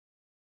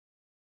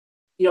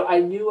I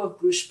knew of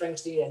Bruce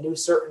Springsteen. I knew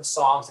certain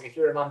songs. I could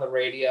hear him on the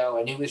radio.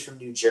 I knew he was from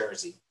New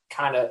Jersey.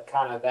 Kind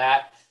of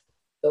that.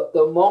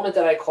 The moment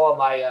that I called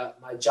my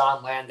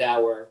John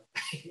Landau, where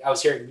I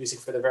was hearing music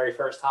for the very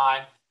first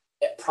time,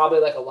 probably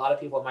like a lot of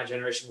people in my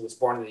generation, was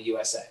Born in the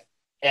USA.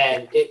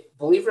 And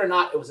believe it or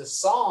not, it was a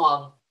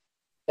song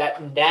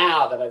that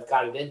now that I've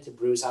got it into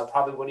Bruce, I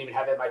probably wouldn't even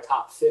have it in my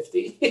top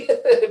 50,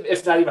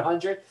 if not even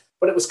 100.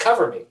 But it was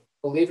Cover Me.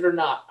 Believe it or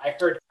not, I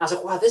was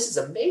like, wow, this is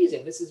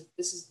amazing. This is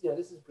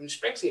Bruce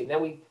Springsteen. And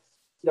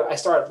then I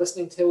started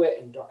listening to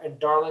it in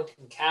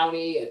Darlington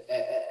County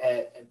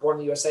and Born in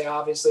the USA,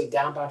 obviously,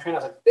 Downbound Train. I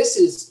was like, this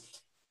is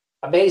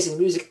amazing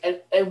music.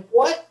 And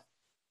what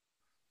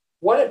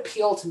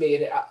appealed to me,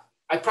 and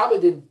I probably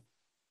didn't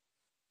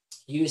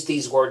use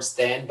these words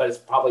then, but it's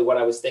probably what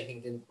I was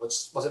thinking,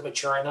 wasn't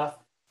mature enough.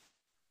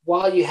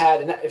 While you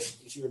had, and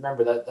if you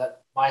remember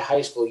that my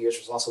high school years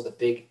was also the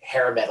big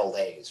hair metal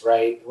days,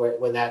 right?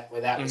 When that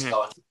was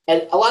going.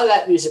 And a lot of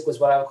that music was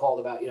what I would call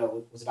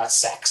was about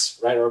sex,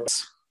 right? Or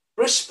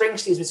Bruce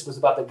Springsteen's music was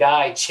about the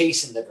guy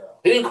chasing the girl.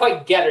 He didn't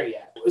quite get her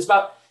yet. It was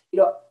about,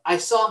 I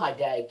saw my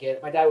dad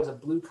was a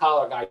blue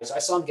collar guy. So I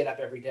saw him get up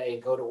every day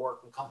and go to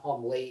work and come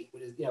home late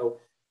with his,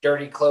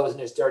 dirty clothes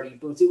and his dirty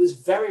boots. It was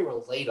very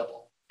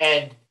relatable.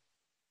 And,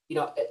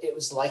 it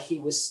was like he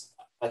was,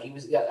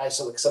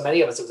 so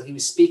many of us, it was like he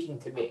was speaking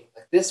to me.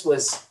 Like this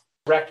was a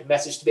direct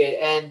message to me.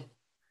 And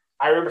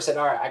I remember saying,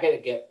 all right, I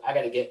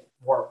gotta get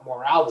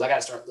more albums. I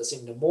gotta start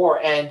listening to more.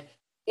 And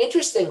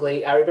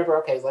interestingly, I remember,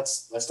 okay,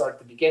 let's start at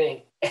the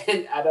beginning.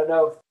 And I don't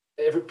know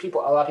if a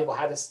lot of people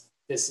had this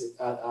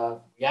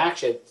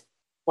reaction.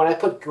 When I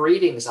put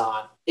Greetings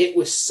on, it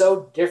was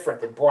so different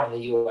than Born in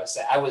the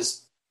USA. I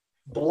was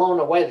blown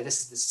away that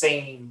this is the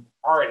same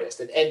artist.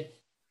 And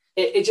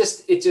it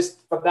just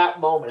from that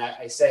moment,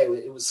 I say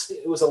it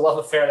was a love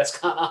affair that's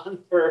gone on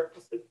for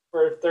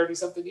 30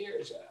 something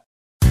years. Yeah.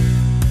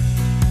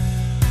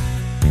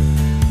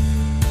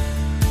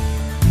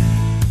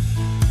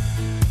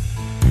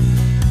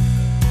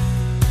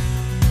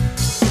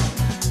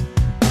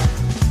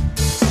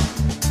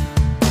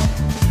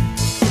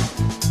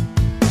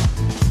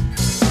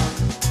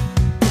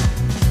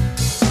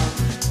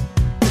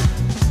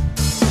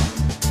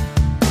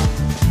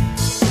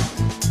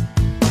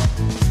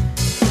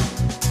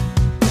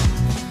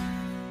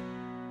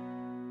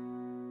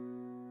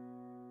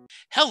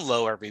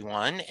 Hello,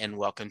 everyone, and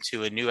welcome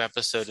to a new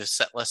episode of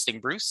Set Listing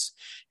Bruce,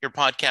 your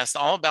podcast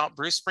all about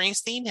Bruce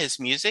Springsteen, his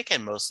music,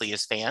 and mostly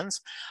his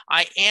fans.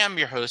 I am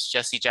your host,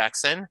 Jesse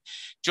Jackson.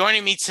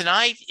 Joining me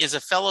tonight is a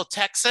fellow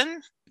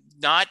Texan,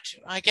 not,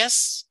 I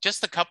guess,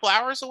 just a couple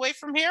hours away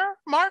from here,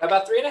 Mark?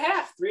 About three and a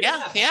half.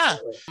 Yeah.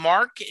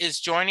 Mark is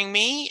joining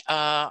me.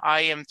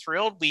 I am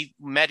thrilled. We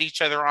met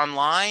each other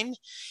online.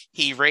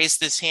 He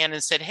raised his hand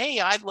and said, hey,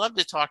 I'd love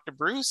to talk to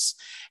Bruce.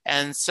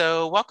 And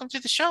so welcome to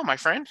the show, my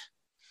friend.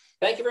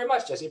 Thank you very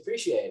much, Jesse.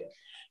 Appreciate it.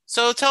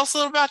 So tell us a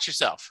little about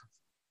yourself.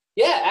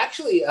 Yeah,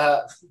 actually,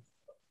 on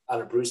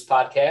a Bruce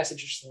podcast,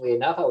 interestingly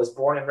enough, I was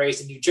born and raised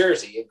in New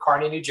Jersey, in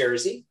Kearny, New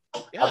Jersey,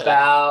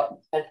 about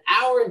an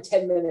hour and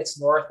 10 minutes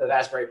north of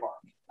Asbury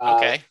Park.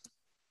 Okay.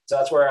 So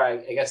that's where I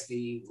guess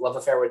the love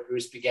affair with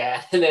Bruce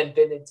began, and then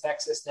been in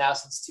Texas now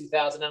since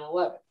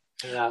 2011.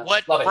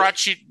 What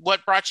brought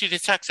you to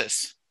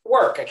Texas?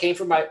 Work. I came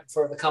for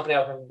the company I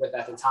was working with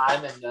at the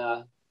time,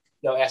 and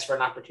asked for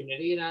an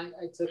opportunity, and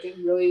I took it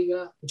and really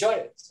enjoyed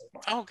it. So.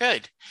 Oh,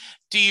 good.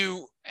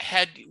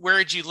 Where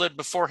did you live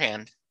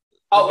beforehand?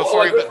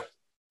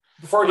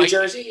 Before New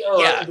Jersey? Or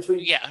yeah, between?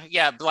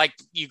 Yeah. Like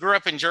you grew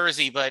up in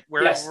Jersey, but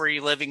where were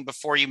you living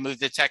before you moved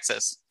to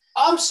Texas?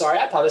 I'm sorry,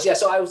 I apologize. Yeah,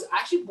 so I was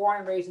actually born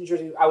and raised in New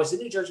Jersey. I was in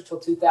New Jersey until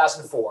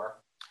 2004.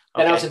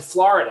 Then I was in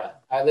Florida.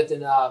 I lived in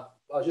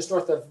just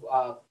north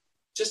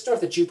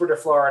of Jupiter,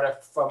 Florida,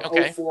 from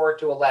 04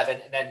 to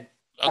 11, and then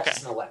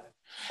Texas in 11.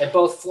 And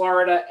both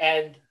Florida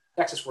and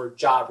Texas were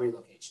job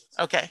relocations.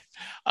 Okay.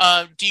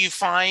 Do you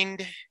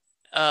find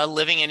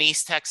living in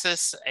East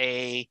Texas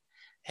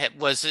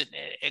was it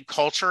a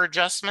culture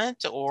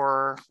adjustment,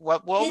 or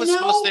what was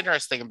most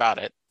interesting about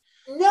it?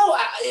 No,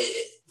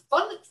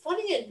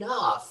 funny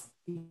enough,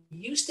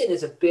 Houston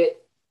is a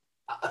bit.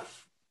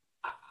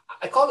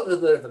 I call it a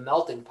bit of a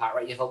melting pot,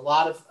 right? You have a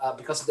lot of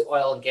because of the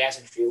oil and gas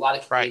industry, a lot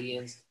of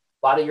Canadians,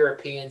 a lot of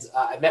Europeans.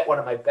 I met one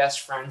of my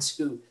best friends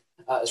who.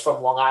 Is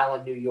from Long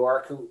Island, New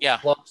York, who,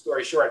 long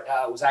story short,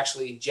 was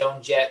actually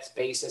Joan Jett's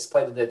bassist,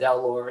 played with the Del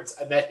Lords.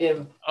 I met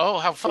him. Oh,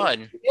 how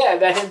fun. I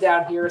met him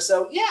down here.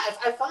 So,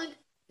 I find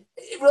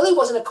it really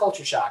wasn't a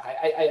culture shock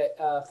I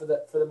for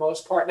the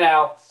most part.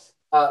 Now,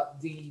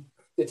 the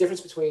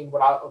difference between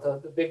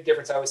the big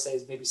difference I always say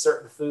is maybe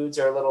certain foods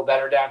are a little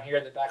better down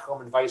here than back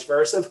home and vice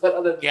versa. But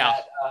other than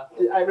that,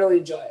 I really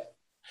enjoy it.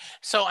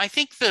 So I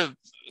think the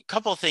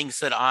couple of things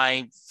that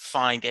I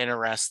find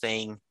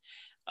interesting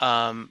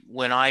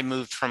when I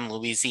moved from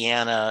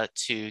Louisiana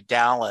to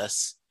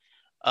Dallas,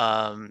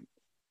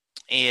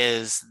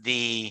 is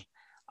I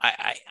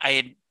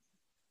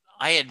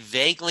had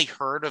vaguely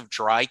heard of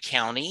dry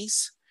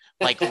counties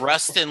like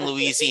Ruston,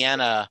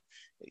 Louisiana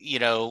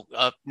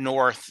up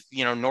north,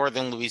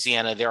 northern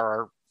Louisiana, there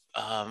are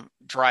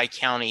dry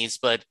counties,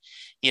 but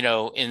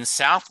in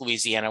South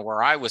Louisiana,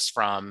 where I was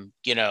from,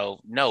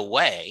 no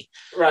way.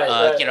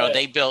 Right.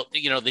 They built,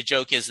 the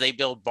joke is they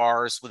build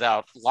bars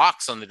without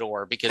locks on the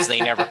door because they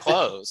never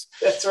close.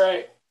 That's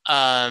right.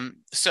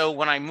 So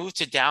when I moved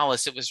to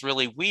Dallas, it was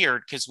really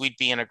weird because we'd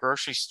be in a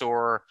grocery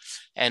store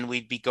and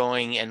we'd be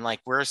going and like,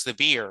 where's the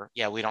beer?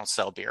 Yeah, we don't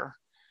sell beer.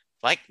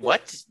 Like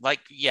what? Like,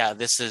 yeah,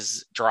 this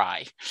is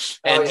dry.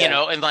 And,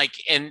 and like,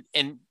 and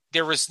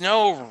there was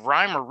no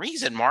rhyme or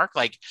reason, Mark.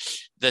 Like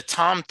the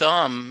Tom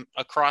Thumb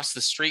across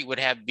the street would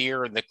have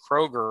beer, and the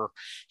Kroger,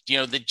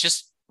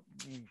 just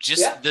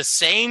the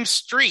same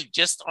street,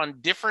 just on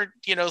different,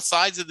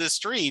 sides of the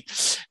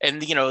street.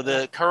 And,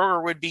 the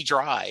Kroger would be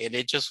dry. And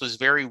it just was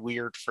very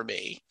weird for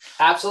me.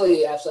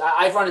 Absolutely.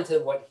 I've run into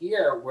one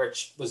here,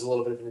 which was a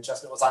little bit of an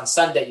adjustment. It was on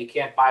Sunday. You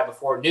can't buy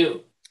before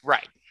noon.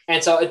 Right.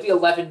 And so it'd be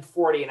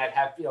 11:40, and I'd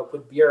have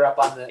put beer up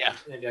on the. And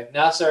they'd be like,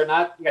 "No, sir,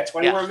 not. You got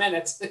 20 more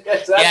minutes." So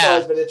that's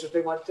always been an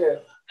interesting one too.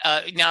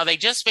 Now they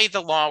just made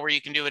the law where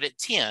you can do it at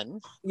 10.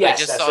 Yes, I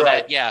just that's saw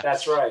right. that. Yeah,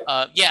 that's right.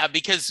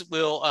 Because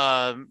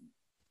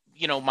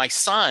my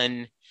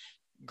son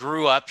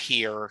grew up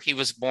here. He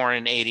was born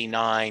in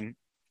 '89.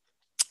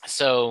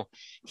 So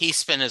he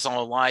spent his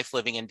whole life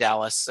living in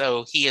Dallas.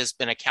 So he has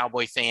been a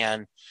Cowboy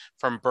fan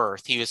from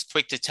birth. He was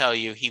quick to tell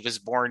you he was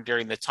born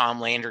during the Tom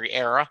Landry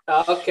era.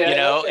 Okay.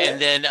 And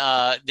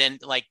then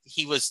like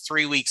he was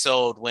 3 weeks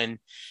old when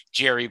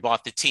Jerry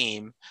bought the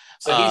team.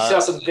 So he saw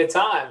some good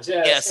times.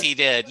 Yes, he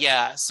did.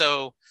 Yeah.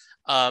 So,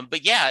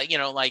 but yeah,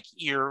 like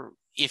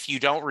if you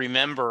don't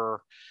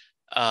remember,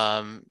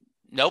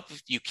 nope,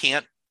 you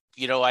can't.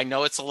 I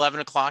know it's 11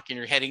 o'clock and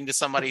you're heading to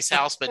somebody's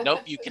house, but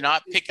nope, you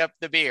cannot pick up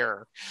the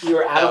beer. You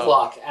were out of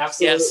luck.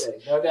 Absolutely.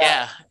 Yes. No doubt.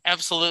 Yeah,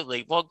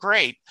 absolutely. Well,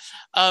 great.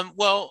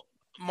 Well,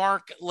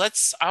 Mark, I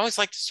always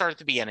like to start at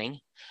the beginning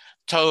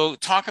to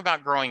talk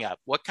about growing up.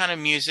 What kind of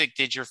music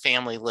did your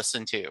family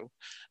listen to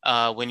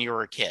when you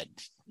were a kid?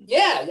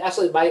 Yeah,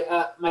 absolutely.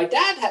 My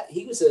dad,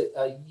 he was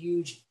a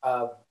huge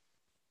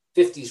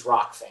 50s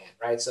rock fan,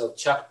 right? So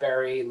Chuck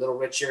Berry, Little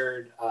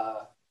Richard,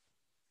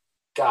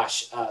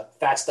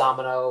 Fats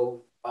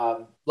Domino,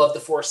 loved the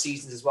Four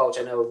Seasons as well, which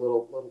I know a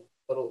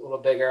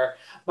little bigger.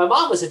 My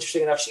mom was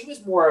interesting enough. She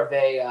was more of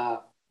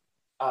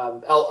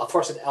of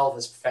course, an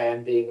Elvis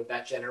fan, being of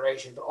that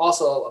generation, but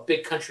also a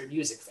big country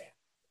music fan.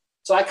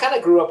 So I kind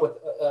of grew up with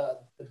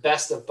the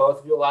best of both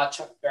of you. A lot of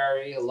Chuck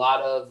Berry, a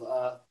lot of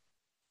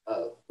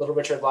Little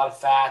Richard, a lot of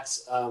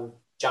Fats,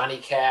 Johnny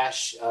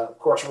Cash, of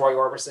course, Roy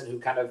Orbison, who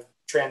kind of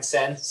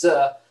transcends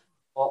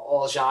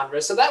all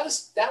genres. So that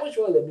was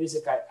really the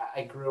music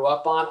I grew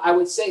up on. I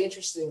would say,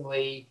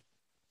 interestingly,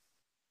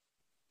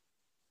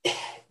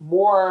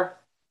 more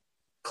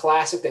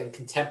classic than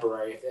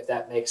contemporary, if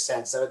that makes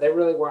sense. So they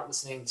really weren't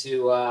listening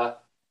to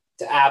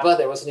ABBA.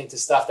 They were listening to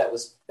stuff that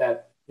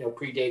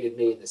predated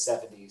me in the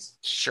 70s.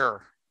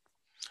 Sure.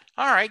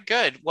 All right,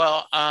 good.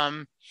 Well,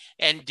 and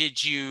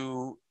did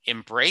you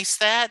embrace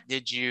that?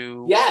 Did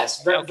you?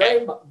 Yes,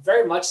 very,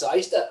 very much so. I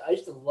used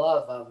to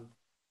love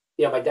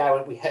my dad,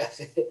 when we had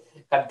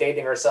kind of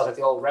dating ourselves at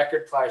the old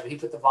record players, but he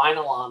put the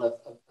vinyl on of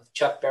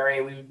Chuck Berry,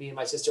 and me and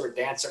my sister would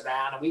dance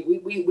around, and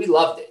we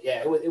loved it.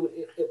 Yeah,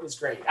 it was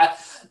great.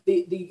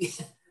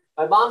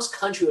 My mom's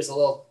country was a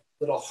little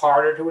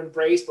harder to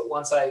embrace, but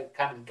once I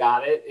kind of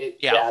got it,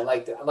 I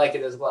liked it. I liked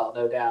it as well,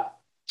 no doubt.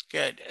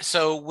 Good.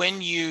 So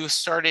when you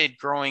started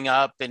growing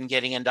up and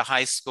getting into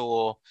high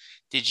school,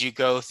 did you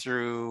go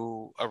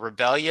through a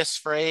rebellious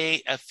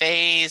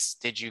phase?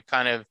 Did you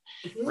kind of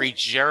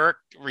reject,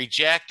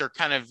 or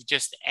kind of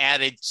just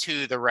added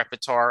to the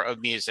repertoire of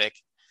music?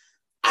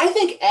 I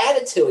think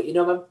added to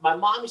it. My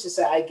mom used to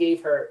say I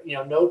gave her,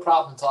 no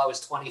problem until I was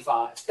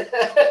 25.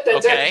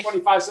 Okay.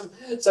 25,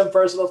 some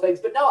personal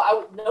things, but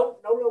no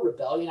real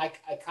rebellion.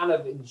 I kind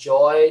of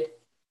enjoyed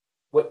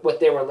what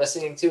they were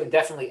listening to, and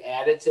definitely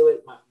added to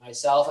it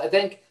myself. I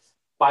think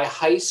by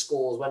high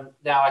school, when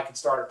now I could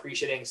start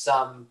appreciating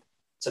some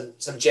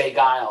Jay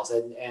Giles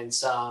and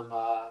some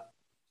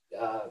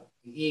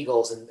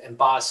Eagles and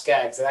Boz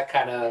Scaggs. That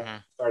kind of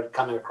started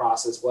coming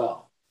across as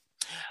well.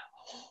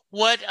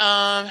 What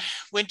era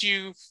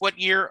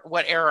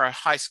of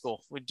high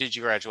school did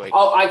you graduate?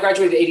 Oh, I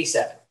graduated in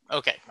 87.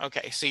 Okay.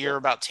 So you're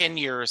about 10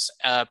 years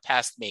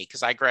past me,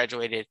 because I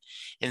graduated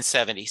in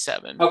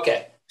 77.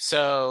 Okay.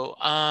 So,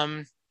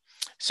 how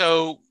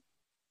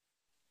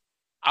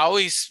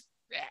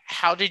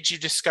did you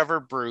discover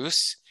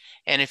Bruce?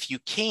 And if you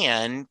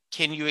can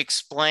you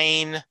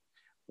explain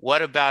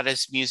what about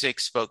his music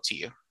spoke to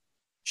you?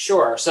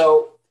 Sure.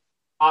 So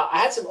I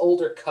had some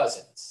older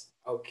cousins.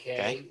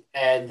 Okay.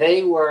 And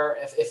they were,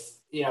 if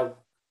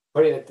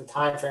putting the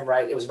time frame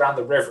right, it was around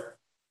the River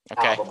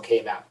album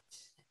came out.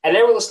 And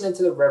they were listening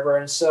to the River.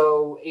 And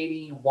so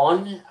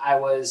 81,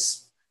 I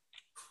was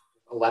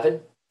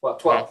 11,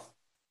 12.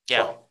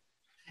 Yeah. 12.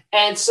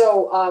 And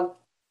so,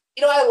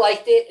 I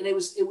liked it, and it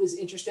was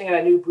interesting. And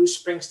I knew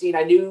Bruce Springsteen.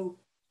 I knew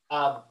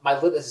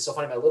this is so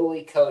funny. My Little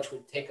League coach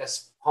would take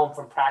us home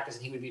from practice,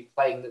 and he would be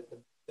playing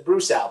the the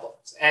Bruce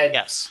albums. And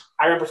Yes.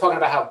 I remember talking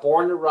about how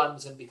Born to Run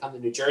was going to become the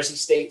New Jersey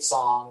State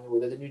song. We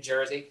lived in New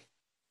Jersey.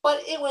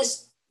 But it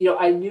was,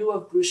 I knew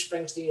of Bruce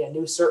Springsteen. I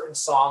knew certain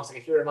songs. I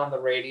could hear him on the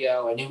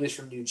radio. I knew he was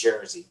from New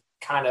Jersey.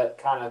 Kind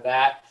of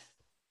that.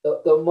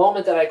 The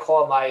moment that I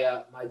called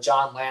my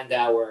John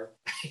Landau, where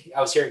I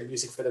was hearing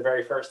music for the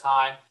very first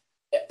time,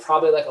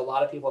 probably like a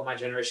lot of people in my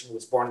generation,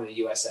 was Born in the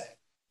USA.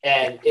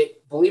 And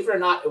believe it or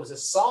not, it was a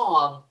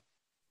song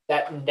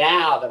that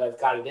now that I've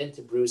gotten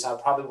into Bruce, I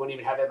probably wouldn't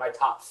even have it in my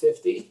top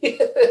 50,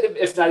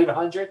 if not even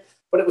 100.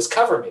 But it was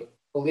Cover Me.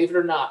 Believe it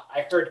or not,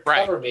 I heard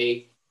Cover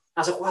Me.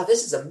 I was like, wow,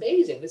 this is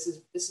amazing. This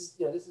is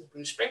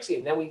Bruce Springsteen.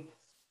 And then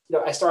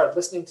I started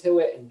listening to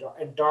it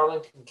in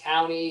Darlington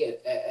County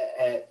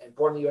and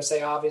Born in the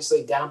USA,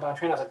 obviously, Downbound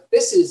Train. I was like,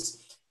 this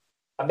is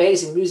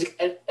amazing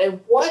music. And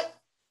what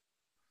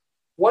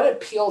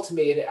appealed to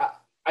me, and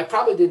I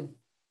probably didn't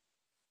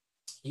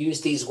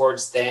use these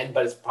words then,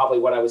 but it's probably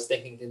what I was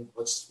thinking,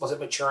 wasn't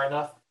mature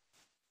enough.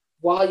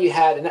 While you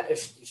had, and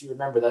if you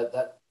remember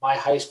that my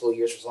high school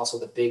years was also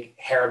the big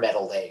hair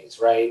metal days,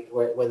 right?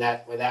 When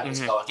that was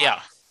going on.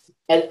 Yeah.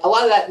 And a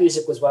lot of that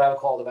music was what I would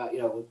call about,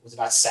 was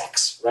about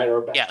sex, right?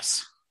 Or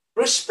yes.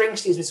 Bruce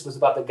Springsteen's music was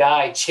about the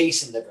guy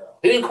chasing the girl.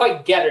 He didn't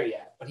quite get her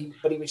yet, but he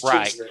was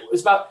chasing her. It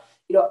was about,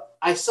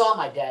 I saw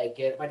my dad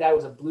my dad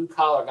was a blue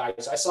collar guy,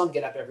 so I saw him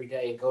get up every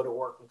day and go to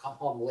work and come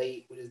home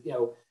late with his,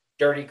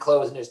 dirty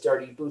clothes and his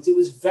dirty boots. It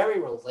was very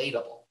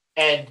relatable.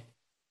 And,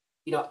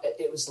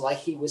 it was like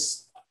he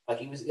was,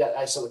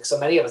 so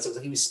many of us, it was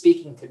like he was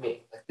speaking to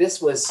me. Like this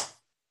was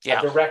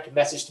a direct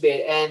message to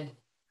me. And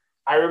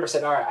I remember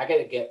saying, all right, I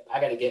gotta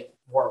get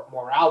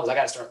more albums. I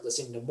gotta start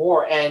listening to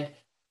more. And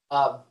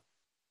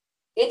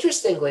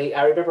interestingly,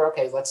 I remember,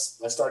 okay,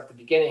 let's start at the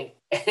beginning.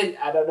 And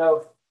I don't know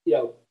if,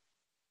 a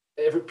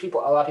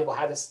lot of people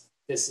had this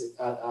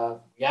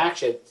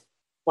reaction.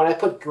 When I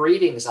put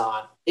Greetings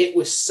on, it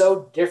was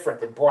so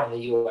different than Born in the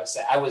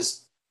USA. I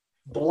was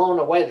blown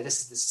away that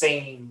this is the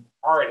same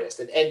artist.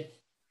 And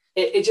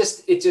it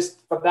just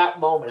from that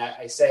moment,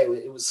 I say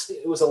it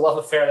was a love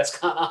affair that's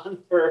gone on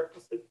for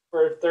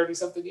 30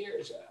 something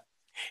years.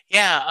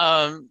 Yeah.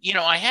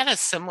 I had a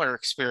similar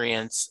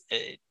experience.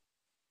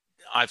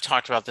 I've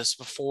talked about this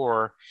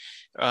before.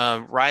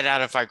 Right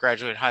out of I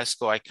graduated high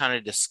school, I kind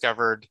of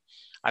discovered,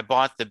 I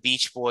bought the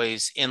Beach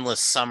Boys Endless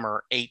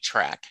Summer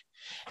 8-track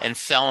and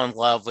fell in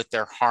love with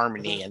their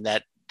harmony and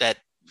that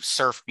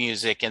surf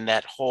music and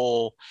that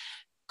whole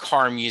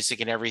car music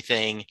and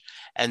everything.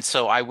 And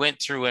so I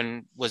went through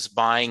and was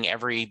buying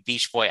every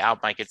Beach Boy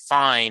album I could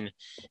find.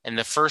 And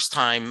the first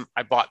time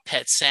I bought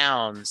Pet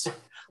Sounds,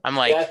 I'm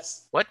like,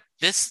 what?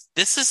 This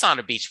is not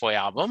a Beach Boy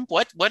album.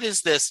 What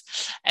is this?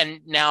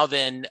 And now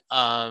then,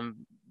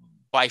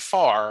 by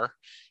far,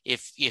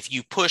 if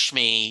you push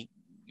me,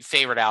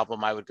 favorite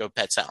album, I would go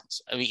Pet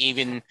Sounds. I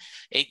mean,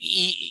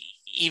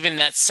 even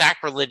that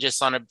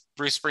sacrilegious on a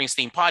Bruce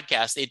Springsteen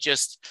podcast, it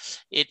just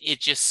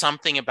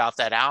something about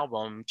that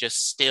album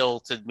just still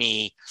to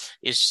me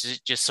is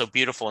just so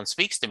beautiful and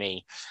speaks to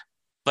me.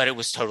 But it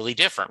was totally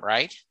different,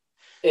 right?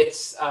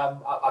 It's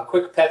a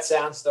quick Pet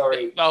Sound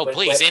story. Oh,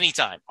 please,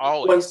 anytime,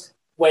 always.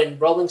 When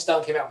Rolling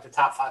Stone came out with the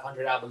top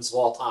 500 albums of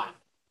all time,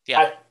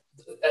 yeah,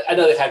 I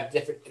know they've had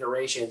different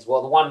iterations.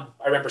 Well, the one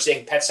I remember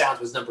seeing, Pet Sounds,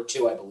 was number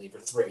 2, I believe, or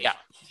 3. Yeah,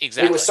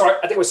 exactly. I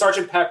think it was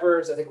Sgt.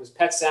 Pepper's. I think it was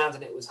Pet Sounds,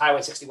 and it was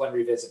Highway 61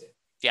 Revisited.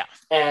 Yeah.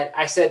 And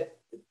I said,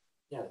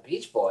 the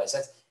Beach Boys.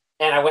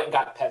 And I went and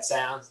got Pet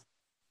Sounds.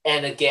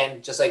 And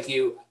again, just like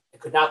you, I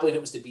could not believe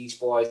it was the Beach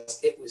Boys.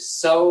 It was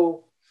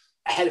so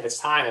ahead of its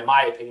time, in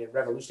my opinion,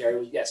 revolutionary. It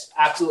was, yes,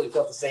 absolutely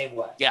felt the same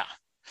way. Yeah,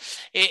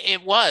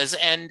 it was.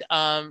 And,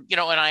 and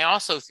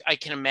I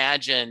can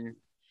imagine,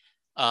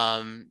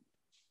 I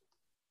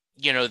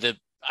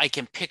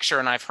can picture,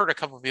 and I've heard a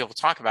couple of people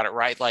talk about it,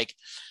 right? Like,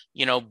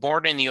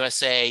 Born in the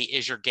USA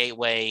is your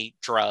gateway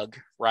drug,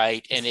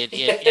 right? And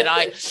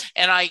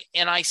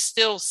I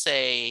still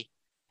say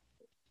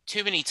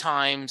too many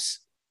times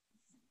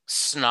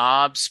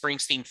snob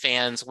Springsteen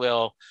fans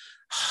will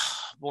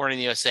Born in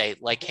the USA,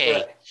 like,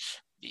 hey,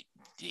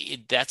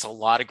 that's a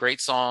lot of great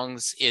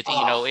songs.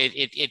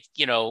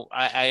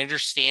 I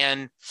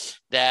understand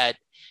that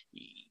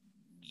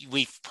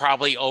we've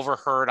probably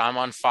overheard I'm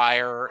on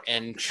Fire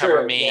and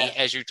Cover Me,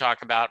 as you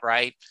talk about,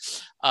 right?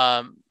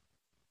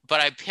 But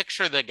I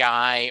picture the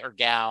guy or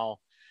gal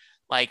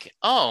like,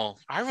 oh,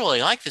 I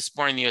really like this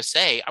Born in the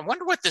USA. I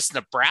wonder what this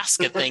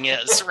Nebraska thing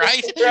is,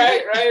 right?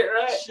 Right.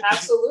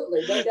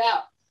 Absolutely. No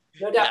doubt.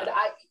 Yeah.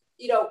 But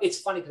it's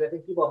funny because I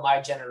think people of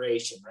my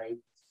generation, right,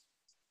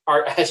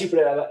 are, as you put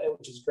it,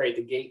 which is great,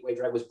 the gateway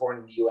drug was Born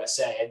in the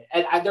USA.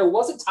 And there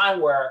was a time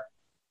where,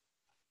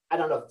 I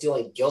don't know if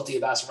feeling guilty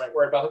about the right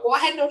word, but like, well, I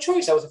had no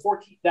choice. I was a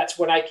 14. That's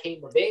when I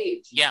came of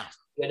age. Yeah.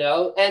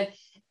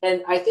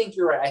 And I think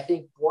you're right. I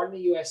think Born in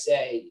the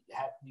USA,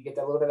 you get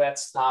a little bit of that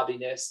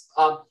snobbiness.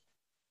 I'll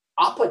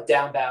put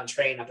Downbound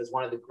Train up as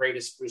one of the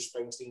greatest Bruce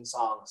Springsteen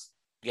songs.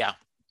 Yeah.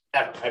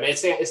 Ever. I mean, it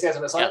stands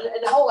on the song.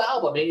 And the whole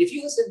album, I mean, if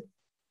you listen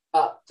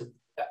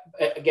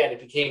again,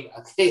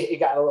 it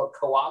got a little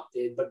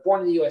co-opted, but Born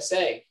in the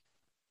USA,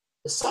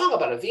 the song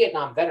about a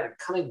Vietnam veteran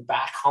coming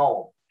back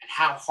home and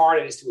how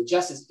hard it is to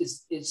adjust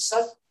is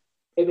such.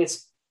 I mean,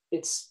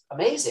 it's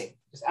amazing.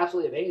 It's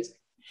absolutely amazing.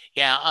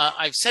 Yeah,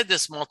 I've said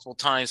this multiple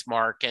times,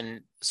 Mark,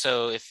 and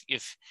so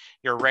if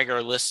you're a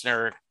regular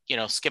listener,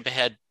 skip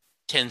ahead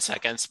 10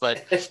 seconds.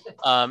 But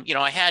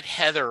I had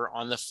Heather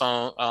on the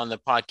phone on the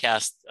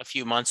podcast a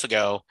few months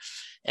ago,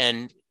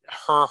 and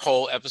her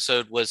whole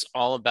episode was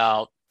all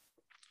about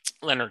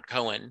Leonard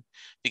Cohen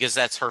because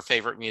that's her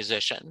favorite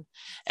musician.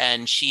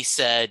 And she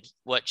said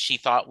what she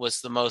thought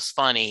was the most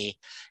funny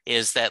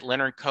is that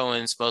Leonard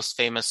Cohen's most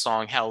famous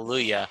song,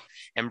 Hallelujah,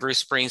 and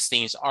Bruce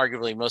Springsteen's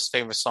arguably most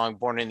famous song,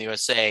 Born in the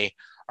USA,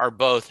 are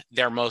both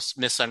their most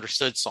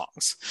misunderstood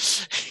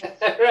songs.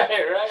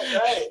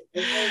 right.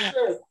 That's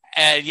true.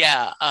 And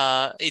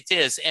it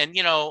is. And,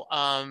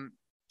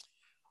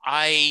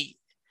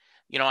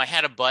 I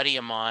had a buddy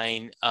of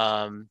mine,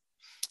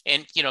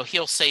 and,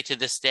 he'll say to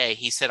this day,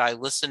 he said, I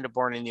listened to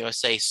Born in the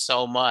USA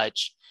so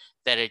much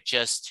that it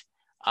just,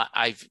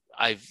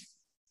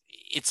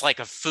 it's like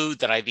a food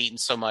that I've eaten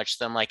so much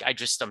that I'm like,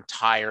 I'm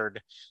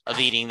tired of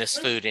eating this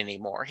food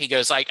anymore. He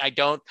goes,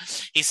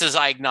 he says,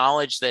 I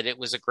acknowledge that it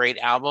was a great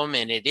album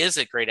and it is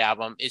a great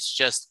album. It's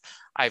just,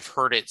 I've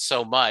heard it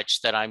so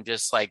much that I'm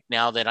just like,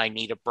 now that I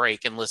need a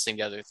break and listening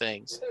to other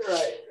things.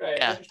 Right.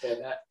 Yeah. I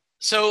understand that.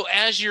 So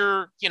as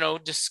you're,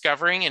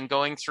 discovering and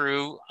going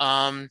through,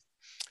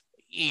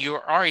 you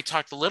already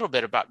talked a little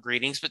bit about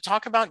Greetings, but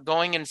talk about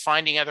going and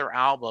finding other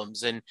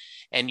albums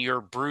and your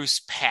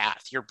Bruce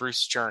path, your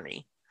Bruce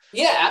journey.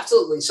 Yeah,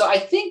 absolutely. So I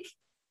think,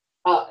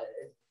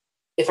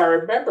 if I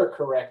remember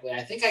correctly,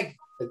 I think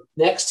the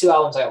next two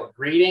albums I got were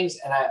Greetings,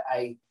 and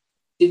I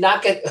did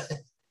not get,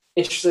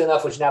 interestingly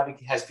enough, which now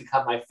has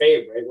become my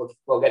favorite.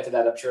 We'll get to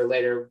that, I'm sure,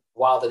 later.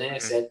 Wild and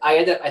Innocent. Mm-hmm. I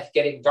ended up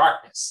getting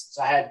Darkness.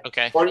 So I had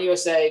Born in the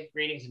USA,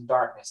 Greetings, and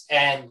Darkness,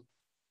 and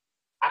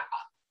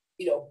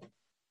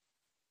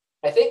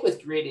I think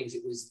with Greetings,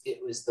 it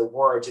was the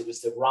words, it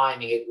was the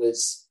rhyming, it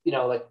was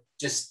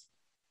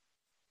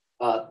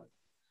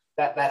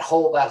that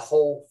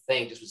whole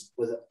thing just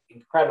was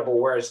incredible.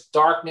 Whereas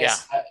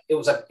Darkness, it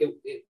was like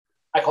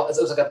I call it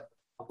was like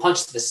a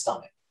punch to the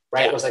stomach,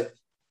 right? Yeah. It was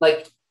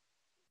like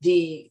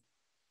the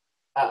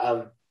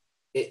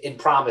in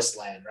Promised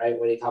Land, right,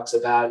 when he talks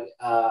about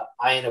I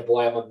ain't a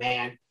boy, I'm a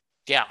man.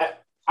 Yeah,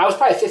 I was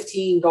probably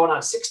 15, going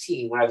on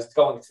 16 when I was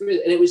going through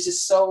it, and it was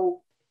just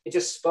so. It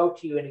just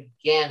spoke to you. And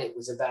again, it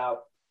was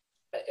about,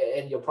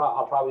 and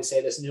I'll probably say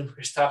this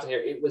numerous times here,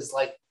 it was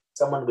like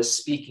someone was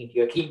speaking to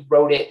you. Like he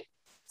wrote it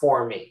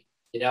for me,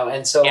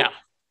 and so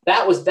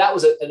that was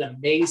an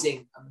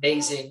amazing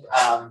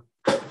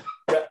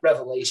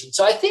revelation.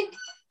 So I think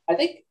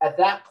at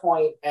that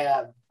point,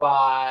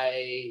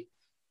 by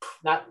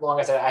not long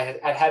as I had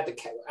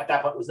at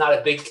that point, it was not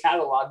a big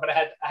catalog, but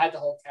I had the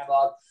whole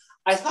catalog.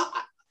 I thought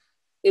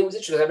it was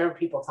interesting. I remember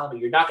people telling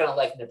me, you're not going to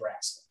like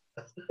Nebraska.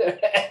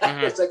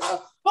 Mm-hmm. It's like,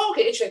 oh,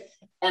 okay, interesting.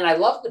 And I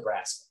loved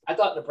Nebraska. I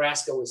thought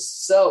Nebraska was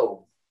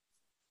so,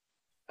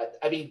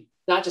 I mean,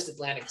 not just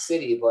Atlantic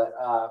City, but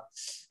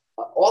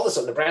all the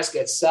stuff, Nebraska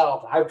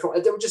itself,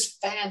 they were just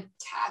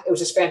fantastic. It was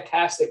just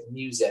fantastic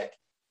music.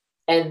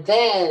 And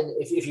then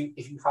if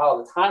you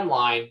follow the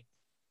timeline,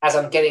 as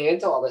I'm getting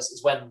into all this,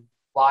 is when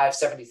Live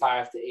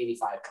 75 to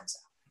 85 comes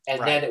out.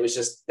 And then it was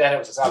just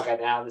okay,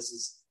 now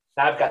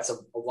I've got some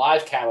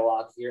live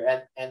catalog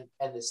here and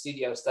the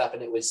studio stuff,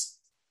 and it was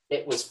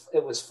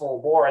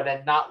full bore. And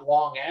then not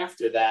long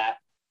after that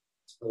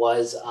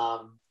was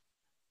Tunnel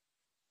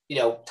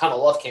of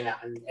Love came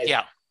out, and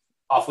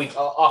off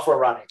we're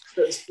running,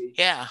 so to speak.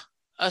 Yeah.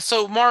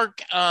 So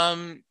Mark,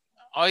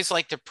 always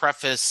like to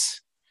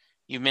preface,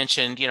 you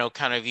mentioned,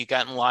 kind of you've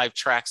gotten live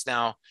tracks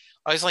now.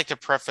 I always like to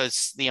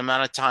preface the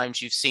amount of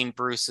times you've seen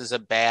Bruce as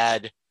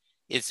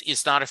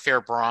it's not a fair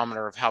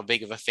barometer of how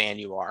big of a fan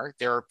you are.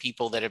 There are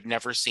people that have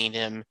never seen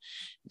him.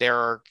 There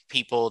are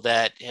people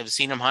that have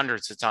seen him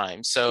hundreds of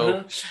times.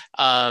 So,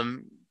 how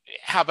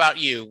about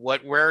you?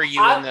 Where are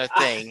you in the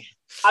thing?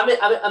 I'm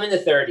in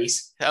the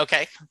 30s.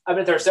 Okay. I'm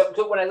in the 30s.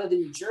 So when I lived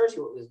in New Jersey,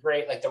 it was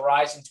great. Like the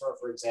Rising Tour,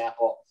 for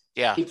example.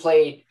 Yeah. He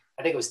played,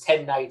 I think it was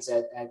 10 nights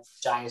at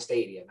Giant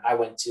Stadium. I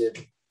went to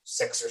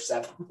 6 or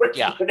 7,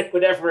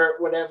 whatever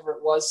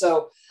it was.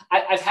 So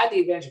I've had the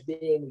advantage of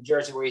being in New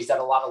Jersey, where he's done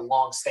a lot of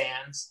long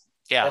stands,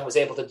 and was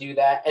able to do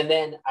that. And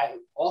then I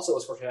also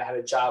was fortunate. I had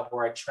a job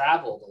where I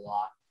traveled a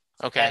lot,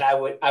 and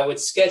I would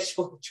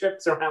schedule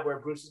trips around where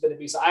Bruce was going to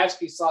be. So I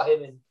actually saw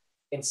him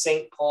in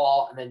St.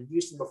 Paul and then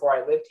Houston before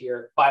I lived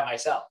here by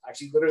myself. I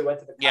actually literally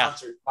went to the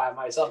concert by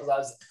myself,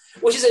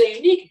 which is a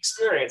unique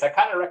experience. I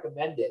kind of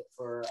recommend it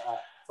for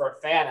a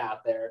fan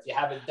out there if you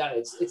haven't done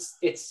it.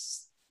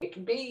 It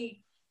can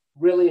be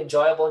really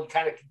enjoyable, and you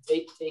kind of can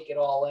take it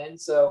all in.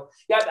 So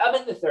I'm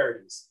in the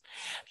 30s.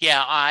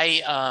 Yeah,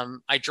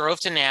 I drove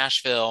to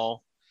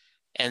Nashville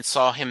and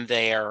saw him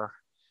there,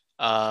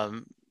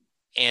 and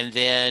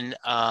then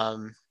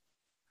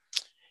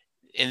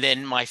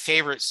my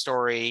favorite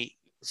story,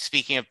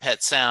 speaking of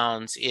Pet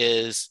Sounds,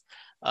 is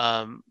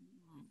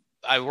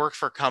I worked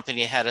for a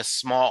company that had a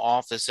small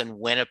office in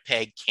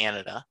Winnipeg,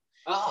 Canada,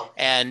 Oh,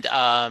 And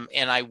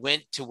I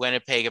went to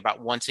Winnipeg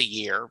about once a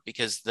year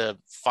because the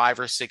 5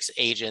 or 6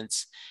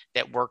 agents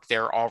that work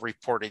there all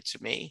reported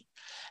to me.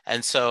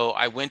 And so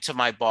I went to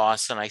my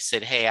boss and I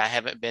said, "Hey, I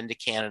haven't been to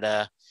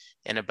Canada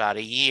in about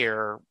a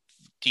year.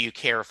 Do you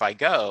care if I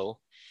go?"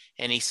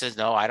 And he says,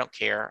 "No, I don't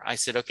care." I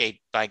said, "Okay,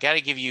 but I got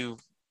to give you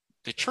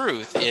the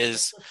truth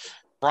is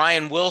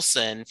Brian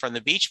Wilson from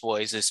the Beach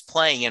Boys is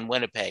playing in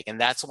Winnipeg, and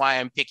that's why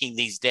I'm picking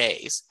these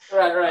days."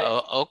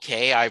 right.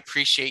 Okay, I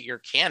appreciate your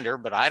candor,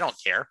 but I don't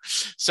care.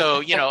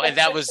 So, and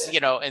that was,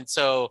 and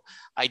so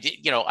I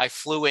did, I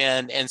flew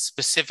in and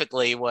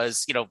specifically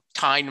was,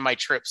 timed my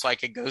trip so I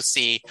could go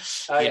see,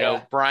 Oh,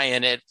 yeah.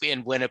 Brian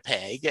in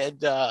Winnipeg.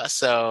 And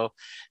so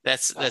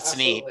that's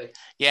neat. Absolutely.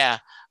 Yeah.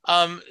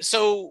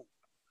 So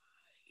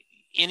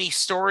any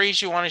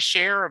stories you want to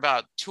share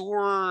about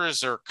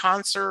tours or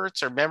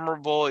concerts or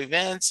memorable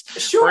events?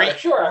 Were you,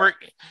 Sure.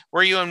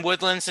 were you in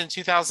Woodlands in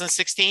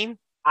 2016?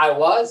 I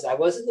was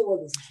in the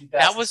Woodlands in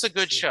That was a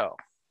good 2016. show.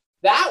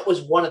 That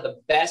was one of the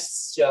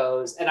best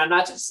shows, and I'm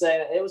not just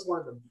saying it was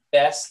one of the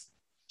best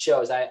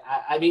shows. I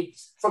mean,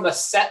 from a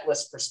set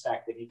list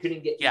perspective, you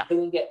couldn't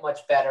get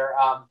much better.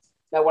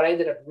 Now, what I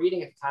ended up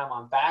reading at the time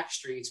on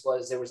Backstreets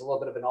was there was a little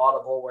bit of an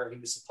audible where he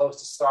was supposed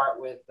to start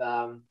with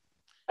a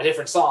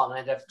different song and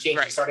ended up changing,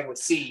 Right. starting with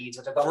Seeds,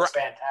 which I thought was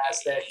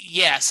fantastic.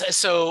 Yes.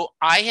 So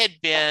I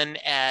had been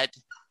at,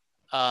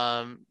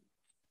 I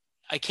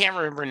can't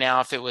remember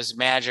now if it was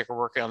Magic or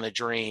Working on the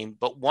Dream,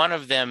 but one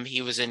of them,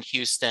 he was in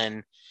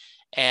Houston.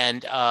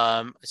 And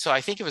so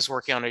I think it was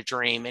Working on a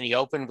Dream, and he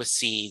opened with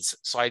Seeds.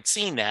 So I'd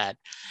seen that.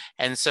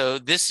 And so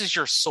This Is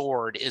Your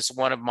Sword is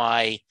one of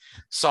my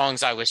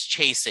songs I was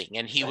chasing.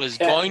 And he was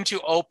going to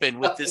open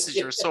with This Is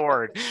Your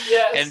Sword.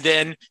 Yes. And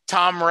then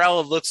Tom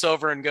Morello looks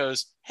over and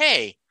goes,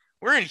 "Hey,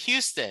 we're in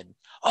Houston.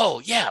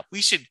 Oh, yeah,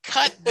 we should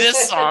cut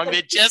this song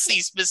that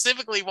Jesse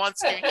specifically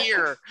wants to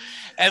hear.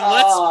 And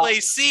let's play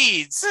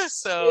Seeds."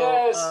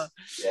 So,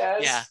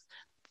 yes. Yeah.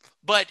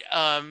 But,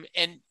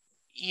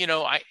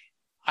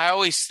 I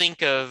always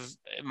think of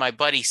my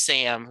buddy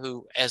Sam,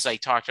 who, as I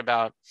talked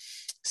about,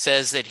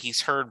 says that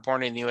he's heard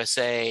Born in the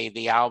USA,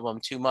 the album,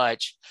 too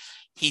much.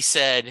 He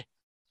said,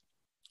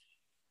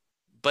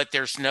 but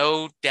there's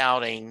no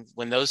doubting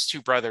when those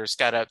two brothers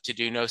got up to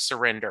do No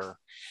Surrender,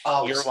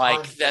 you're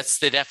like, that's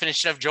the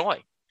definition of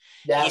joy.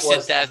 That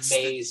was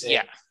amazing.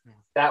 Yeah.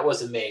 That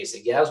was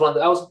amazing. Yeah, that was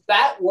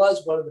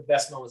one of the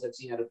best moments I've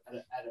seen at a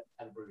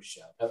Bruce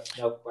show.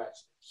 No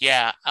question.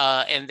 Yeah,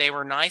 and they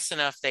were nice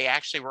enough. They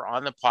actually were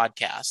on the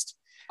podcast.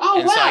 Oh,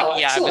 and wow!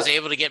 So I was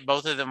able to get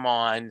both of them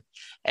on.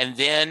 And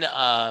then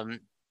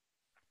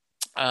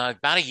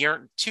about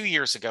 2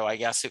 years ago, I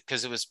guess,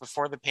 because it was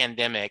before the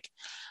pandemic,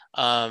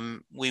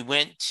 we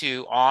went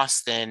to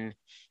Austin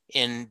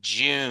in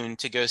June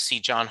to go see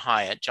John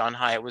Hyatt. John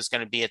Hyatt was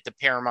going to be at the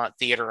Paramount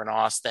Theater in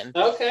Austin.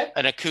 Okay.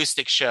 An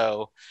acoustic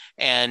show.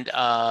 And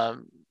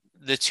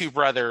the two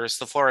brothers,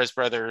 the Flores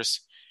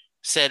brothers,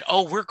 said,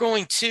 "Oh, we're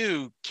going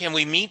too. Can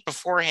we meet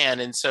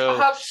beforehand?" And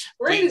so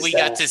we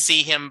got to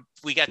see him.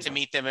 We got to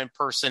meet them in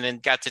person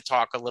and got to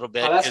talk a little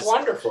bit. Oh, that's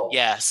wonderful.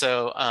 Yeah.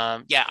 So,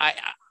 I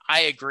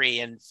agree.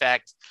 In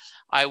fact,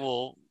 a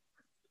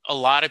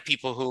lot of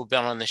people who have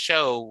been on the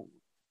show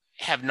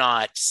have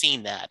not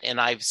seen that.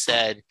 And I've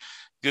said,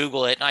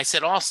 Google it. And I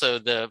said also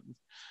the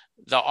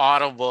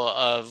audible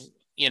of,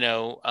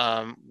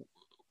 One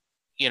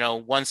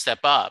Step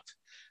Up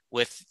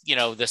with,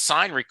 the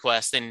sign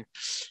request and,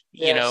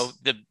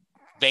 the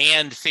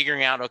band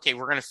figuring out, okay,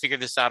 we're going to figure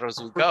this out as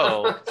we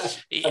go.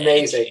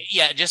 Amazing.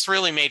 It just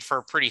really made for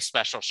a pretty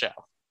special show.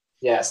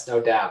 Yes,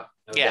 no doubt.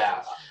 No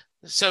doubt.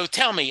 So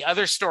tell me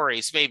other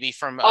stories maybe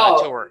from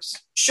tours.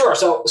 Sure.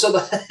 So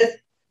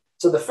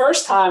the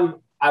first time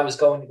I was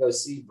going to go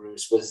see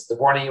Bruce was the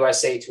Born in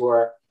USA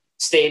tour,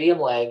 stadium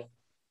leg,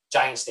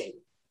 Giant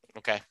Stadium.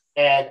 Okay.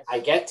 And I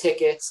get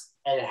tickets,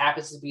 and it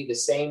happens to be the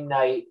same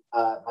night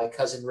my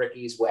cousin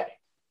Ricky's wedding.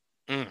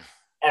 Mm.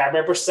 And I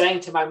remember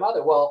saying to my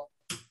mother, "Well,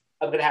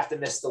 I'm going to have to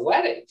miss the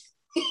wedding.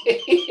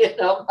 I'm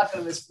not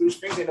going to miss Bruce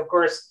Springsteen." Of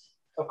course,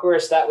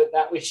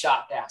 that was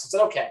shot down. So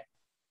I said, "Okay."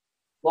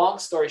 Long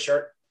story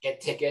short,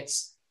 get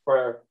tickets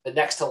for the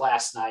next to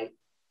last night,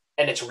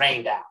 and it's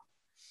rained out,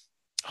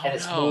 and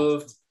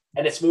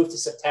it's moved to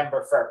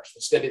September 1st,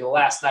 which is going to be the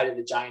last night of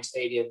the Giant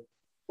Stadium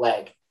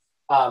leg,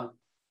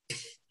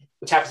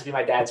 which happens to be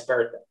my dad's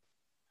birthday.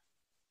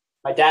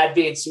 My dad,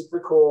 being super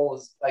cool,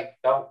 was like,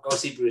 "Don't go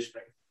see Bruce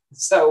Springsteen."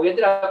 So we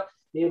ended up,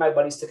 me and my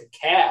buddies took a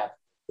cab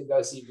to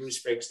go see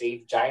Bruce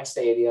Springsteen, Giant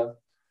Stadium,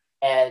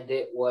 and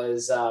it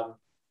was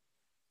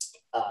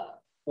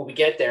when we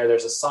get there,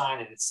 there's a sign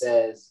and it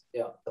says,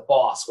 the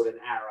boss with an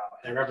arrow.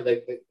 And I remember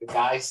the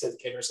guy said, the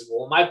caterer said,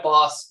 "Well, my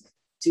boss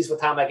sees what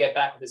time I get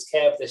back with this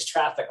cab, this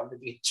traffic, I'm going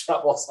to be in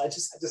trouble." So I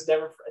just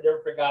never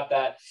forgot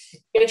that.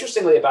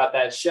 Interestingly about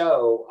that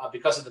show,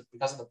 because of the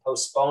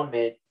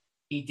postponement,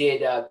 he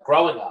did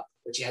Growing Up,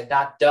 which he had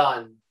not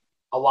done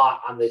a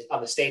lot on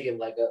the stadium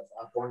leg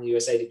of Born in the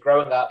USA. Did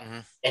Growing Up,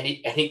 mm-hmm. and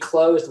he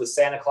closed with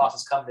Santa Claus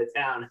Is Coming to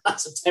Town on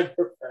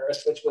September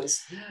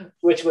 1st,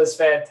 which was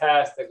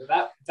fantastic.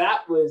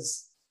 That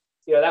was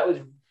that was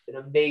an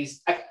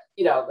amazing.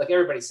 Like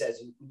everybody says,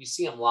 when you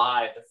see him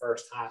live the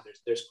first time,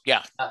 there's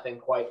nothing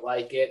quite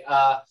like it.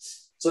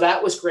 So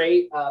that was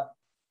great.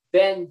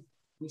 Then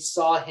I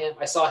saw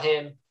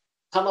him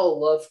Tunnel of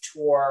Love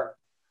tour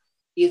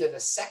either the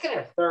second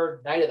or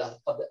third night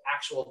of the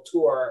actual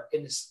tour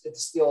in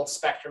the old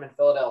Spectrum in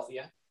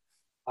Philadelphia.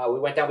 We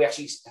went down. We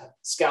actually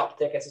scalped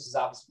tickets. This was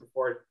obviously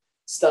before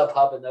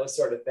StubHub and those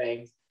sort of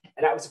things.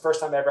 And that was the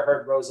first time I ever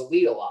heard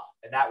Rosalita live,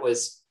 and that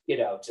was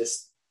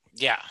just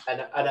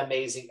an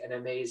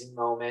amazing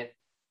moment.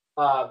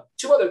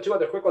 Two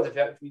other quick ones, if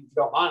you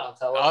don't mind, I'll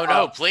tell. Oh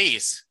no,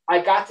 please!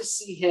 I got to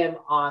see him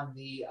on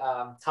the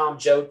Tom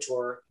Joad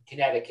tour in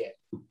Connecticut.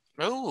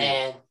 Oh,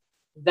 and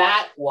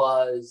that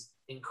was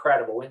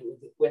incredible.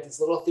 With this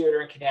little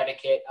theater in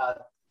Connecticut,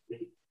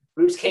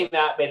 Bruce came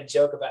out, made a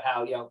joke about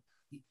how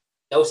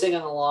no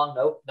singing along,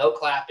 no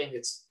clapping.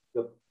 It's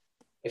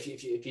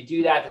if you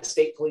do that, the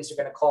state police are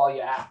going to call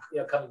you out,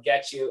 come and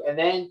get you. And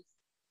then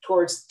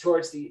towards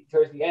the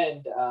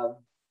end,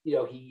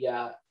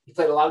 he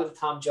played a lot of the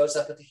Tom Joad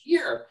stuff. But to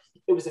hear,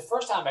 it was the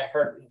first time I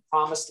heard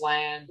Promised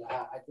Land.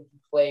 I think he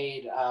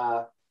played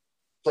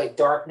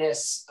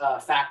Darkness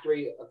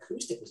Factory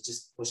acoustic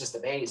was just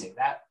amazing.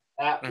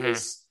 That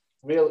was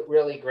really,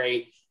 really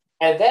great.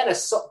 And then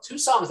two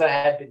songs that I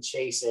had been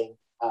chasing,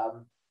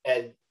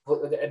 and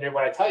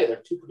when I tell you, they're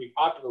two pretty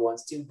popular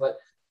ones too. But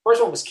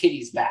first one was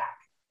Kitty's Back,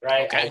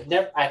 right? Okay.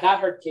 I had not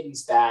heard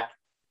Kitty's Back.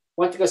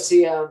 Went to go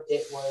see him.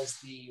 It was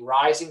the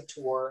Rising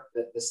tour,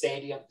 the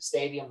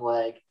stadium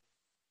leg.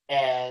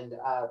 And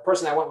the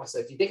person I went with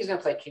said, "Do you think he's going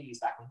to play Kitty's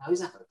Back?" I'm like, "No,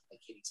 he's not going to play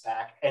Kitty's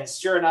Back." And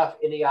sure enough,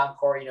 in the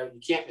encore, you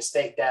can't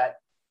mistake that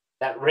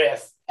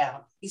riff. And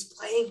he's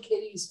playing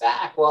Kitty's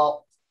Back.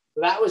 Well,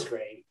 that was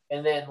great.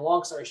 And then,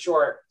 long story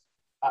short,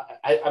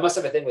 I must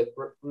have a thing with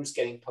Bruce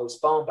getting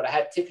postponed, but I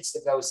had tickets to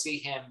go see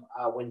him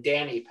when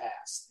Danny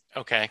passed.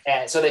 Okay.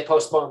 And so they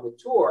postponed the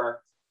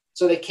tour.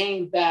 So they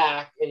came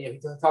back, and we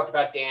talked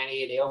about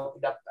Danny, and they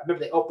opened up. I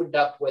remember they opened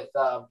up with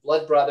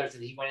Blood Brothers,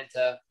 and he went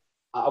into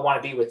I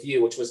Want to Be With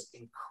You, which was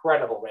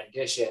incredible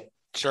rendition.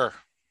 Sure.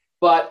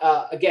 But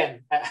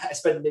again, I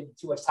spent maybe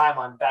too much time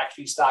on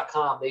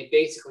Backstreets.com. They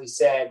basically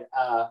said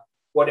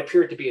what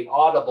appeared to be an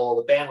audible.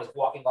 The band was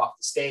walking off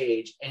the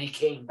stage, and he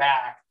came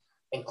back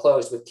and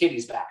closed with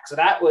Kitty's Back. So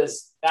that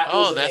was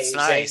amazing. That's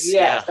nice.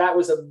 Yeah, that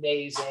was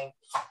amazing.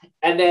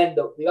 And then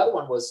the other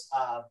one was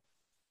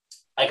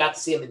I got to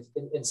see him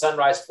in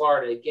Sunrise,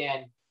 Florida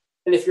again.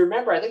 And if you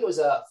remember, I think it was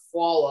a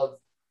fall of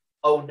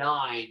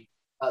 2009.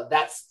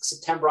 That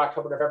September,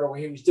 October, November, when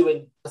he was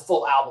doing the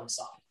full album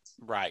songs.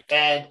 Right.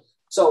 And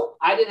so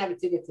I didn't have a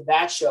ticket to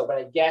that show, but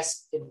I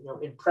guess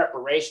in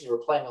preparation, you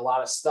were playing a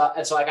lot of stuff.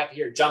 And so I got to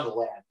hear Jungle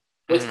Land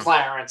with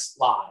Clarence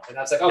live. And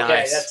I was like, okay,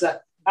 nice.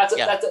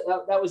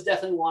 That was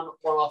definitely one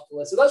off the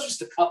list. So those are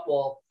just a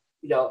couple,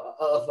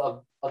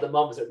 of the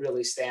moments that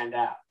really stand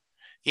out.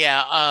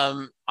 Yeah.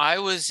 I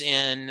was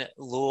in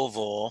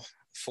Louisville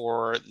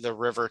for the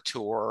River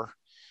Tour,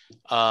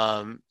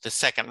 the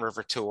second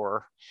River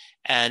Tour.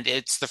 And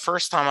it's the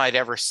first time I'd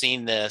ever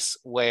seen this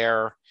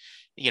where,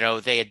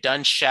 they had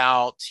done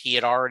Shout. He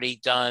had already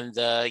done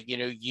the,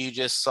 you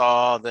just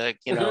saw the,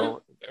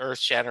 earth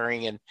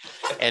shattering.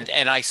 And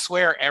I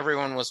swear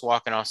everyone was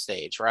walking off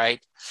stage. Right.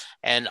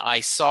 And I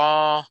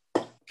saw,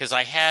 because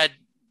I had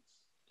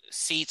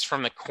seats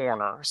from the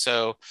corner.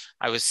 So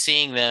I was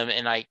seeing them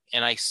and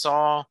I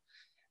saw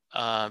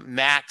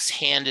Max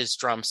hand his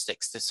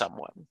drumsticks to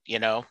someone,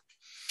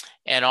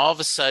 and all of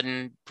a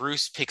sudden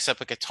Bruce picks up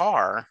a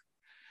guitar.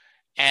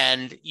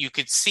 And you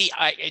could see,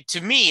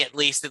 to me at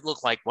least, it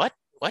looked like what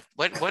do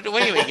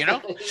you mean,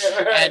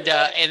 And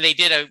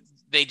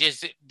they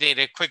just did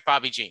a quick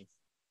Bobby Jean.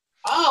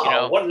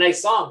 Oh, what a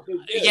nice song!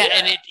 Yeah,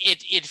 and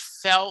it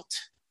felt.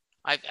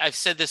 I've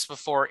said this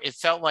before. It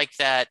felt like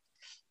that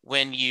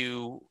when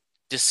you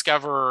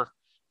discover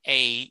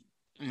a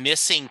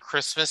missing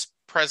Christmas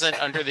present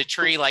under the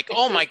tree, like,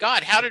 oh my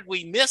God, how did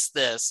we miss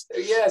this?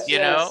 Yes,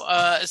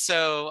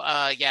 So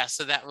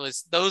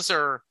those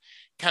are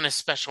kind of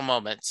special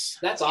moments.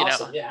 That's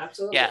awesome. Yeah,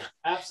 absolutely. Yeah,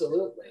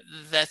 absolutely.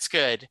 That's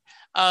good.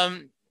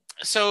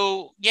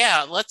 So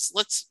yeah,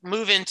 let's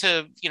move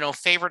into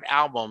favorite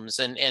albums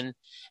and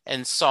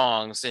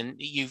songs. And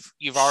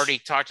you've already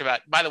talked about.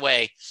 By the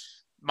way,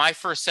 my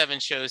first 7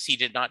 shows, he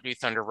did not do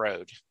Thunder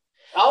Road.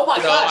 Oh my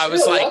gosh! I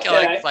was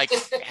really? like,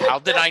 how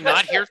did I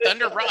not hear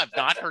Thunder Road? I've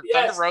not heard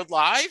Thunder Road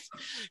live.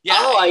 Yeah.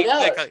 Oh, I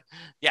know.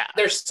 Yeah.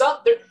 There's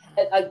something.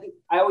 I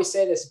always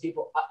say this to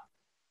people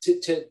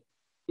to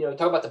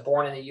talk about the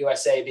Born in the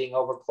USA being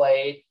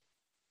overplayed.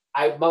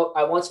 I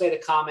once made a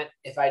comment,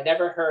 if I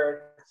never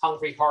heard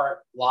Hungry Heart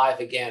live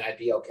again, I'd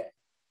be okay.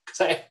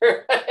 Because I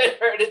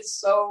heard it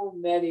so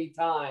many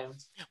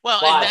times.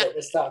 Well, live, it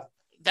was tough.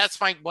 That's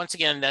once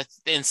again,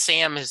 and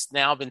Sam has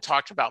now been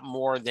talked about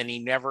more than he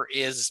never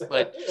is.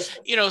 But,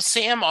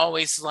 Sam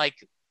always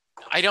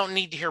I don't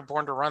need to hear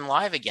Born to Run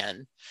live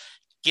again.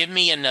 Give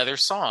me another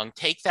song.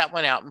 Take that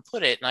one out and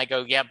put it. And I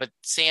go, yeah, but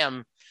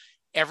Sam,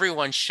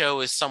 everyone's show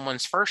is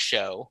someone's first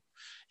show.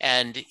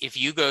 And if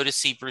you go to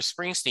see Bruce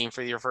Springsteen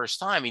for your first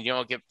time and you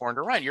don't get Born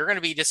to Run, you're going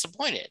to be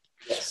disappointed.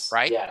 Yes.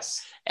 Right.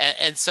 Yes.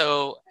 And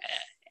so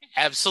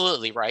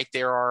absolutely. Right.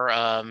 There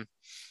are,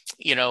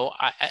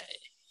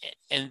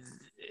 and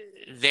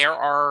there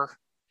are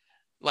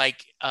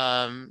like,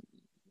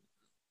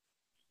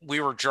 we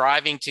were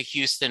driving to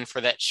Houston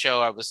for that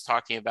show I was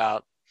talking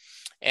about.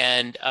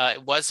 And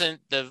it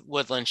wasn't the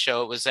Woodland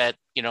show. It was at,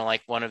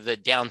 like one of the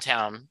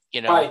downtown,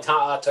 Right,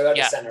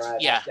 Toyota Center. Right?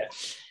 Yeah.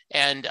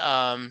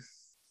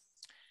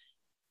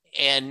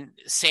 And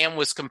Sam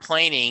was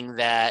complaining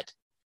that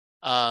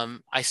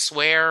I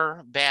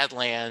swear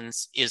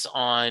Badlands is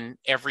on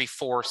every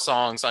 4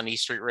 songs on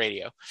East Street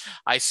Radio.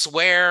 I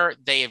swear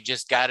they have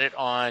just got it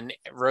on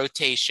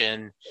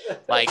rotation.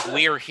 Like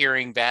we are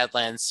hearing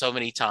Badlands so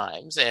many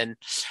times. And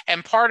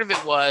part of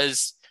it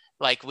was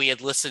like we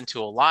had listened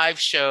to a live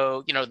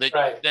show, the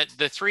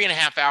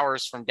 3.5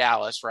 hours from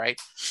Dallas. Right.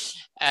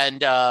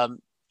 And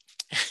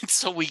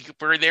so we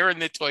were there in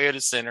the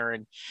Toyota Center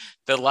and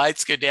the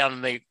lights go down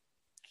and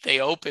they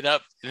open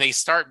up and they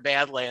start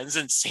Badlands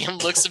and Sam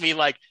looks at me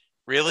like,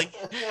 really?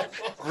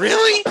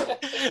 Really?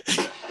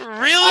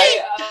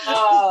 Really?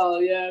 Oh,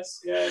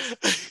 yes.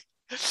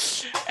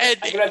 And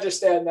I can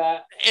understand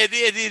that. And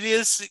it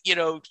is,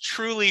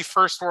 truly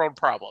first world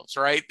problems,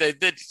 right? That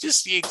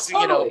just,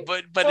 totally.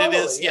 but totally, it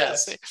is,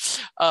 yes.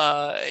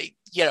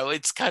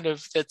 It's kind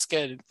of, that's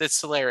good. That's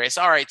hilarious.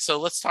 All right. So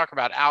let's talk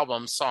about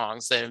album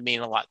songs that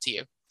mean a lot to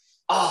you.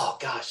 Oh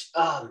gosh.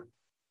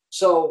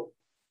 So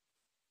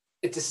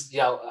it's,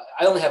 I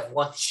only have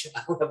one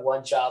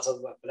child. So,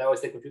 but I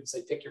always think when people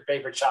say, pick your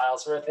favorite child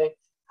sort of thing,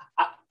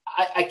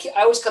 I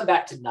always come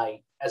back to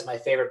Night as my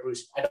favorite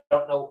Bruce. I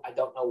don't know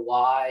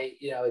why.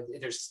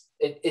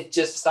 It's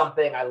just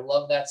something. I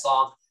love that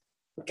song.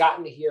 I've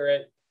gotten to hear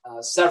it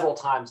several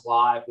times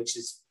live, which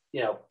is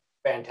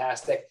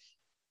fantastic.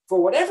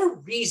 For whatever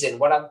reason,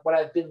 what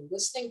I've been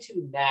listening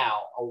to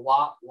now a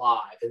lot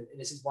live, and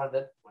this is one of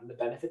the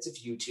benefits of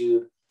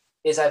YouTube,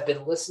 is I've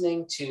been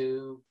listening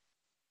to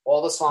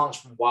all the songs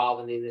from Wild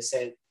and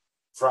Innocent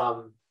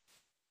from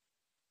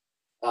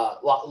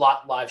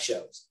live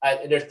shows.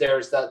 And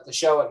there's the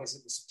show, I guess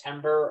it was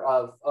September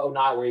of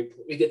 2009, where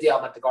we did the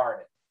album at the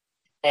Garden.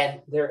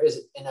 And there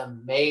is an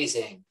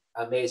amazing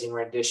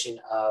rendition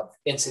of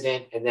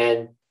Incident and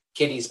then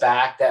Kitty's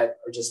Back that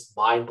are just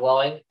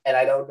mind-blowing. And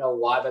I don't know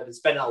why, but I've been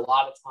spending a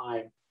lot of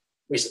time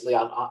recently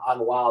on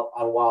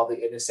Wild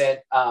the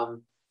Innocent. A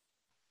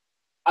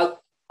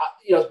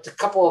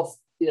couple of,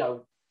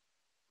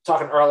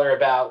 talking earlier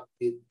about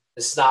the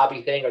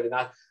snobby thing or the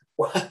not,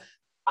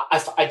 I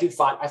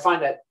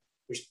find that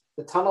there's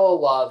the Tunnel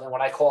of Love and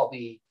what I call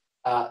the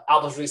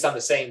albums released on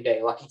the same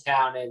day, Lucky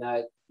Town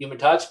and Human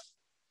Touch,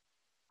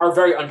 are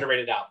very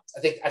underrated albums.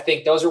 I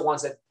think those are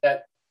ones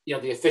that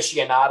the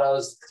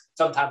aficionados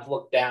sometimes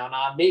look down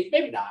on.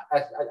 Maybe not.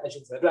 I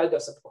shouldn't say, but I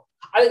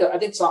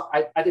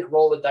think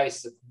Roll the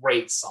Dice is a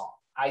great song.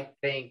 I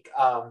think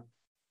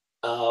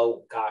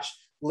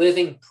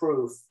Living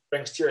Proof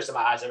brings tears to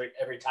my eyes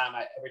every time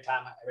I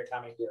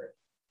hear it.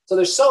 So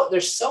there's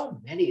so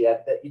many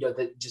that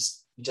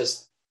just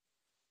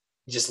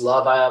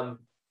love.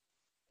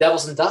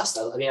 Devils and Dust.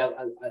 I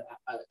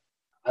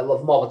love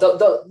them all. But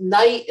the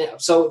Night.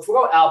 So if we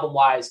go album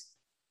wise,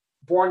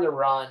 Born to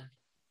Run,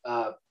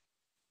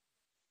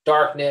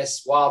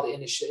 Darkness, Wild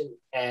Innocent,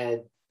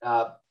 and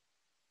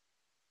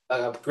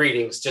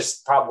Greetings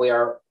just probably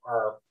are.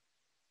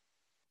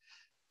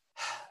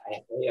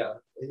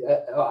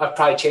 I've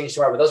probably changed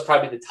tomorrow, but those are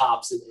probably the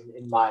tops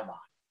in my mind.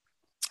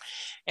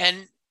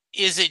 And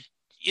is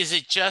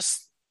it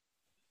just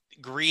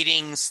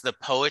Greetings, the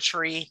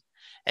poetry,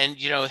 and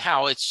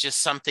how it's just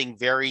something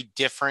very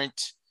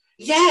different?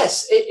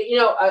 Yes,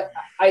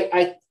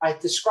 I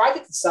described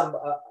it to some.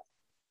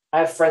 I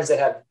have friends that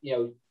have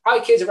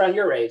probably kids around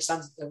your age,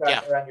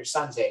 around your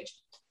son's age,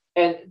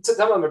 and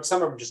some of them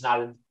are just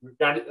not. A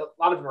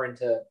lot of them are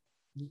into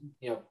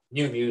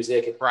new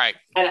music, right?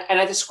 And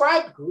I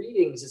described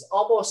Greetings as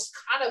almost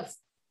kind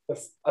of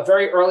a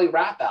very early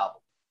rap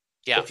album,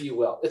 if you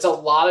will. It's a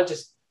lot of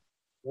just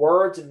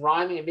words and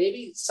rhyming, and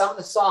maybe some of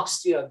the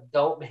songs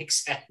don't make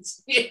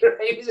sense.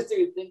 Maybe just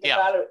to think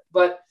about it,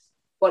 but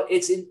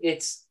it's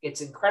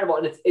incredible,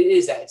 and it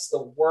is that it's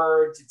the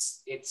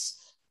words.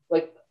 It's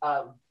like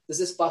does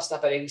this bus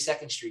stop at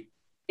 82nd Street?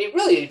 It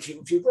really, if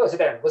you really sit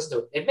there and listen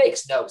to it, it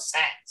makes no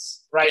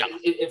sense, right? Yeah.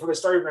 If we're going to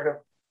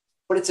start,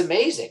 but it's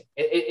amazing.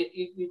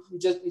 You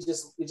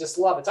just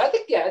love it. So I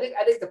think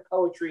the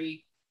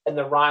poetry and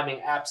the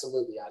rhyming,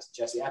 absolutely,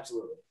 Jesse,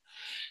 absolutely.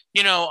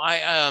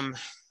 I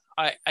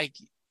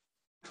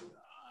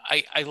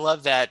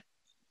love that.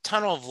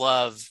 Tunnel of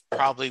Love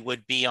probably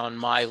would be on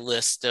my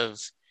list of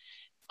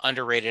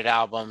underrated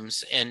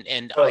albums,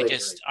 and totally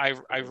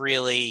I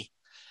really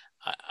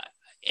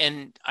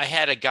and I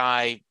had a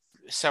guy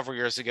several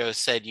years ago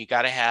said you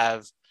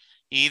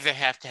either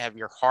have to have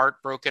your heart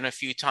broken a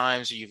few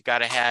times, or you've got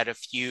to had a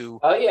few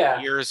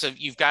years of,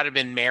 you've got to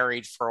been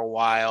married for a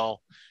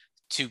while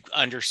to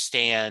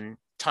understand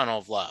Tunnel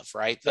of Love,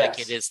 right? Yes. Like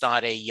it is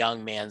not a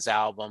young man's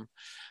album.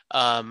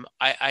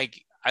 I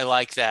I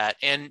like that.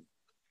 And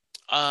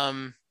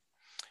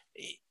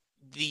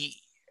the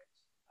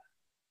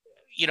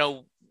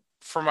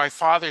for my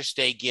Father's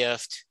Day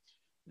gift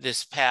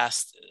this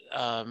past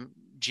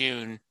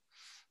June,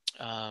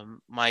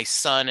 my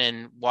son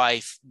and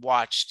wife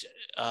watched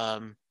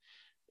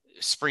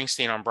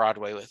Springsteen on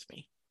Broadway with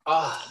me.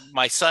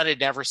 My son had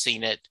never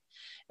seen it,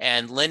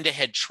 and Linda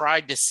had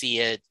tried to see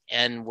it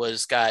and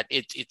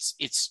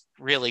it's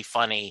really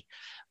funny.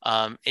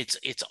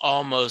 It's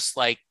almost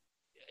like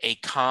a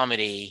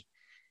comedy,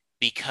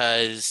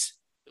 because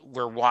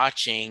we're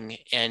watching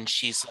and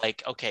she's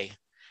like, okay,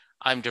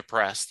 I'm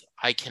depressed.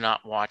 I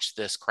cannot watch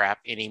this crap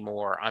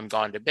anymore. I'm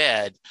gone to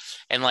bed.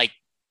 And like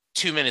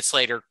 2 minutes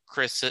later,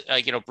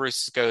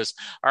 Bruce goes,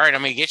 all right,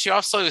 I'm going to get you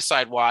off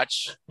Suicide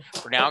Watch.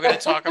 We're now going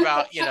to talk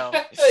about,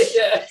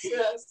 Yes.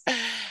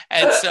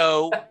 And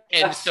so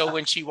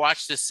when she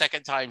watched the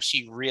second time,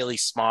 she really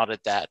smiled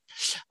at that.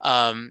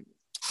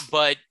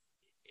 But,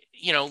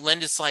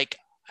 Linda's like,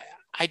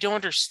 I don't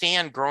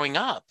understand growing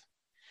up.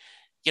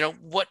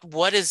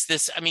 What is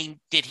this? I mean,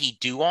 did he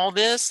do all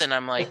this? And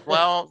I'm like,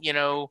 well,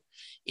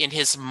 in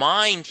his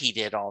mind, he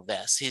did all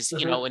this,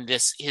 in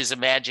his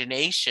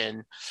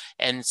imagination.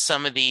 And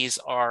some of these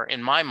are,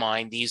 in my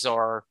mind, these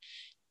are,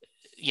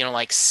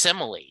 like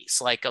similes,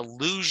 like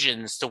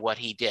allusions to what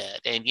he did.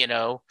 And,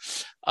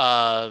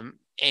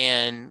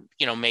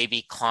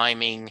 maybe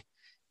climbing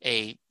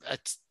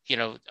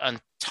on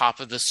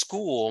top of the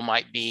school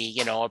might be,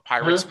 a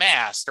pirate's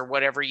mast or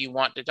whatever you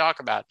want to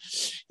talk about.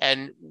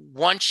 And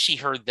once she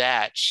heard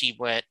that, she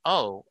went,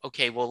 oh,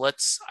 okay, well,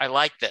 I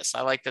like this.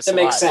 I like this. That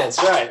makes sense.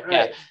 Right.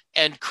 Yeah.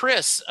 And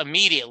Chris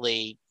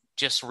immediately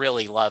just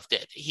really loved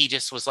it. He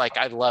just was like,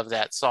 I love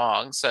that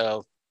song.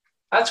 So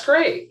that's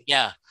great.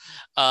 Yeah.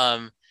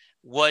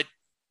 What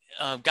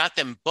got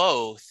them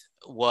both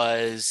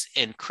was,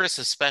 and Chris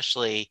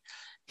especially,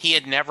 he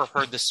had never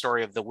heard the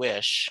story of The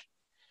Wish.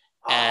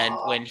 And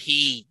when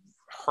he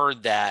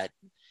heard that,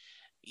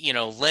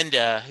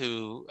 Linda,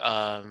 who,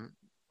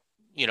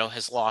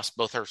 has lost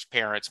both her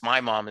parents,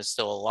 my mom is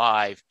still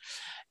alive,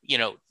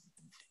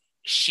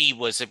 she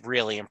was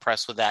really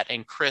impressed with that.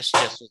 And Chris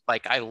just was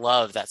like, I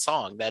love that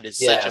song. That is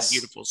such a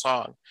beautiful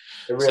song.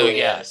 It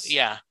really is.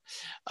 Yeah.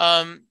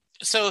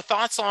 So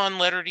thoughts on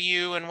Letter to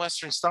You and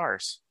Western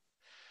Stars?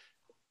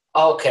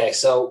 Okay.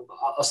 So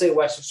I'll say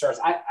Western Stars.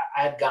 I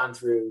had gone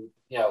through,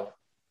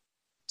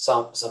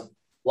 some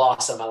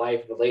loss in my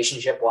life,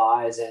 relationship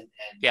wise, and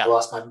I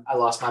lost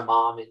my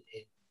mom in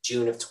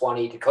June of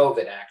 20 to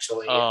COVID,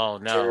 actually. Oh,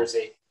 in no.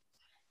 Jersey.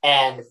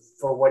 And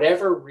for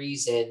whatever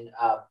reason,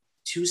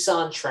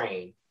 Tucson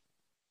Train,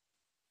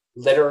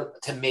 literally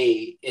to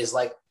me, is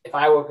like if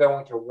I were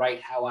going to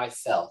write how I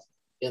felt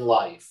in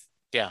life.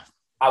 Yeah.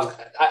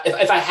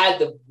 If I had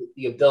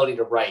the ability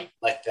to write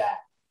like that,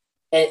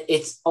 and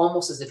it's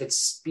almost as if it's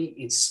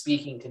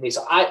speaking to me.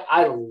 So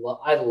I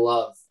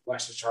love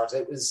Western Stars.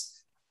 It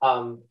was,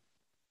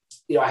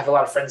 I have a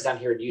lot of friends down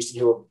here in Houston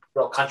who are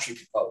real country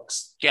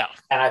folks. Yeah.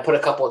 And I put a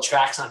couple of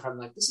tracks on from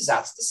like, this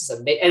is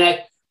amazing.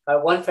 And my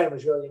one friend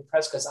was really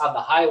impressed because on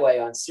the highway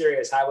on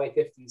Sirius Highway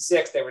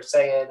 56, they were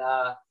saying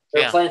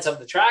they were playing some of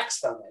the tracks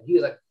from it. And he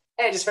was like,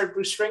 hey, I just heard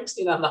Bruce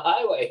Springsteen on the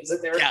highway. He's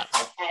like,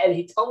 and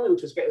he told me,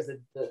 which was great, was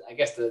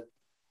the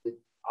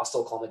I'll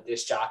still call him a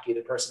disc jockey,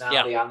 the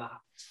personality on the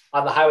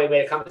highway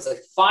made a comment. It's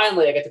like,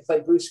 finally, I get to play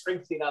Bruce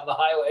Springsteen on the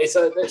highway.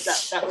 So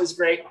that was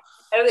great.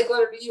 And I think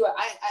Letter to You,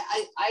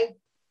 I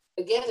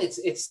again,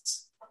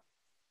 it's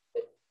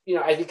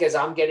I think as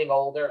I'm getting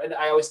older, and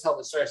I always tell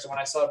the story. So when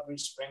I saw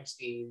Bruce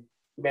Springsteen,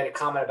 he made a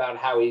comment about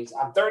how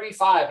I'm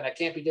 35 and I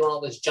can't be doing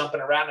all this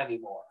jumping around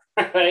anymore,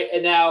 right?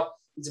 And now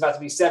he's about to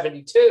be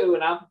 72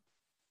 and I'm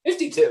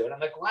 52, and I'm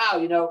like,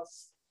 wow,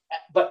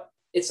 but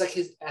it's like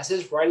as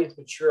his writings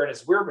mature and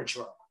as we're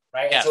maturing,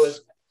 right? Yes. And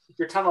so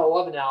your Tunnel of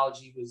Love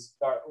analogy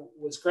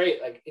was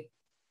great. Like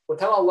when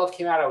Tunnel of Love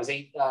came out, I was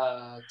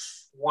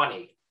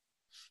 20.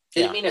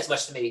 Didn't mean as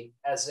much to me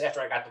as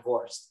after I got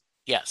divorced.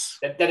 Yes.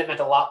 Then it meant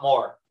a lot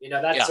more,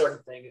 that sort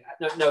of thing.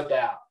 No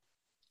doubt.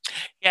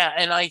 Yeah.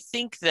 And I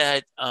think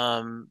that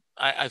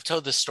I've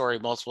told this story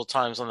multiple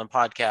times on the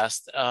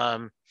podcast,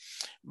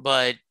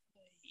 but,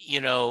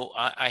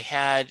 I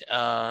had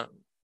a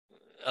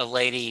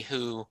lady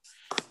who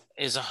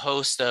is a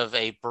host of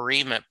a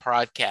bereavement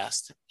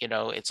podcast.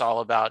 It's all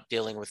about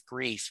dealing with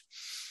grief.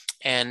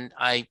 And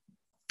I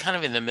kind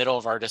of in the middle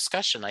of our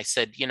discussion, I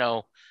said,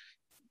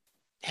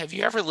 have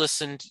you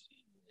listened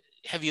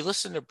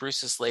to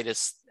Bruce's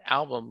latest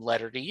album,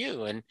 Letter to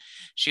You? And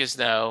she goes,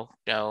 no.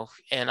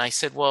 And I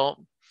said,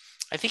 well,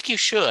 I think you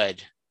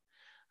should.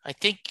 I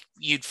think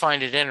you'd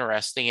find it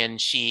interesting. And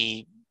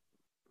she,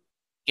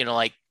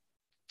 like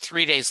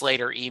 3 days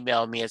later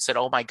emailed me and said,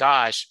 oh my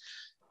gosh,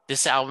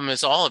 this album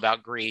is all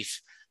about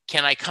grief.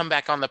 Can I come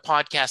back on the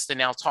podcast and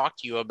now talk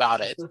to you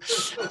about it?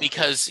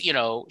 Because,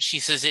 she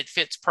says it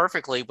fits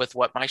perfectly with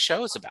what my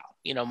show is about,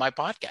 my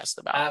podcast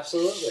about.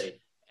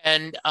 Absolutely.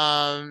 And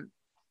I'm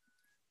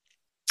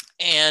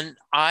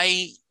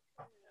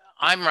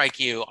like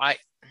you.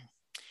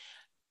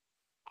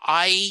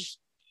 I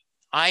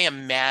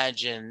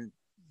imagine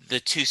the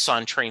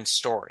Tucson train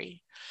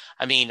story.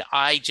 I mean,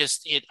 I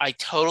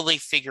totally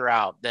figure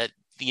out that,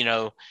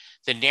 the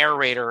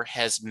narrator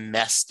has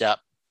messed up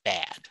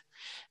bad.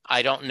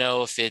 I don't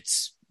know if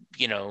it's,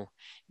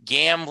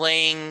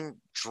 gambling,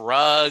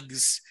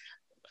 drugs,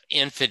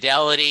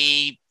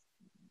 infidelity,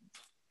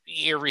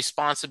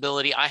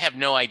 irresponsibility. I have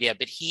no idea,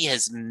 but he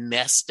has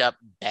messed up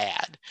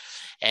bad.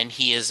 And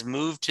he has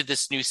moved to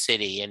this new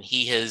city, and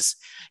he has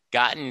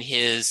gotten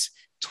his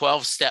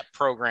 12-step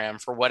program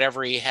for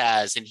whatever he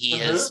has. And he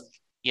has,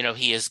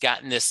 he has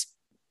gotten this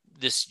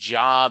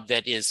job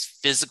that is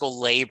physical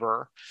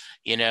labor,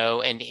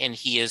 and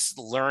he has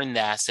learned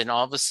that. And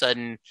all of a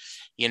sudden,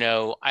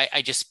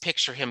 I just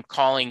picture him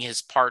calling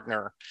his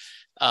partner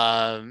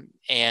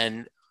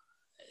and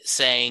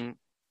saying,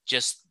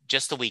 just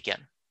the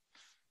weekend,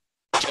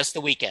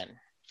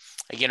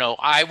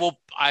 I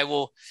will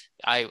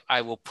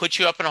put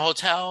you up in a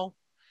hotel,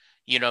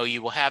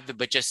 you will have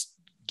but just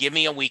give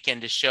me a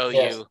weekend to show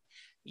you,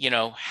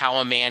 how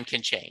a man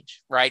can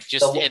change. Right.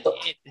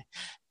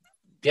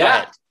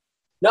 Yeah.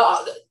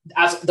 No,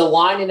 as the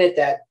line in it,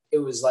 that it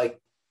was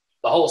like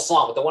the whole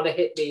song, but the one that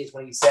hit me is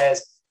when he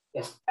says,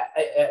 "If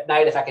at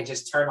night, if I could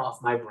just turn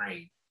off my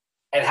brain,"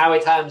 and how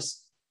many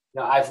times,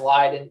 I've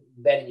lied in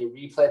bed and you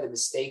replay the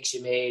mistakes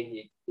you made, and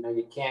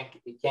you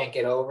can't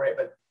get over it,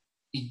 but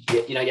you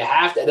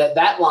have to,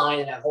 that line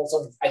and that whole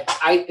song.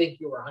 I think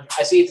you were 100.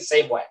 I see it the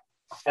same way,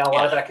 and a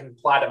lot of it I can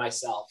apply to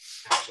myself.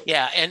 Actually.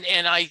 Yeah,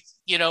 and I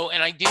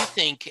do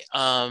think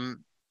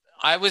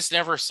I was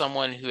never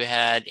someone who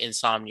had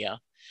insomnia.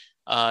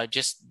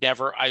 Just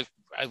never. I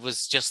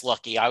was just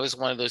lucky. I was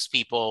one of those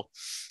people,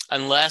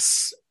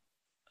 unless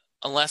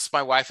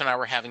my wife and I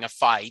were having a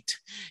fight,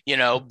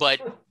 but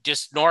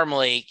just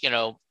normally,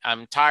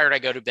 I'm tired, I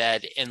go to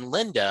bed. And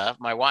Linda,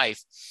 my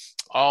wife,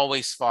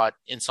 always fought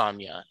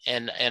insomnia.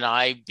 And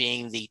I,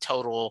 being the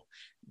total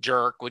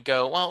jerk, would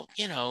go, well,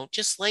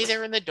 just lay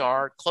there in the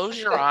dark, close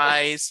your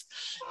eyes,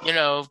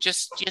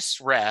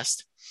 just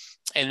rest.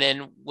 And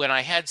then when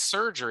I had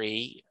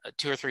surgery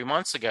 2 or 3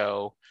 months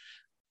ago,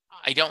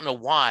 I don't know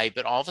why,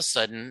 but all of a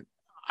sudden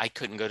I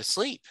couldn't go to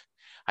sleep.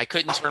 I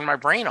couldn't turn my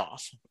brain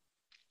off.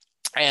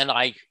 And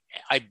I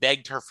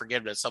begged her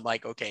forgiveness. I'm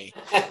like, okay,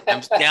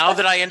 now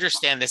that I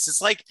understand this,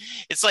 it's like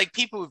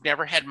people who've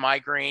never had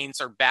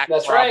migraines or back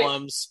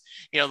problems,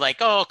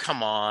 like, oh,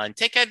 come on,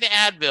 take an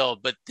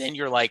Advil. But then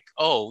you're like,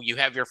 oh, you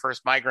have your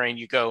first migraine.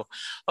 You go,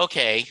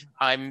 okay,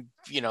 I'm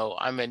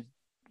a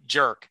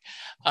jerk.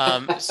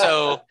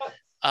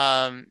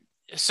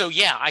 So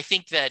yeah, I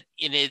think that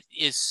it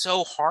is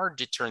so hard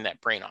to turn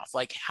that brain off.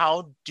 Like,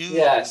 how do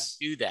you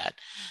do that?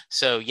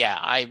 So yeah,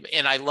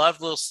 I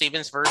love Little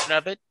Steven's version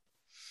of it.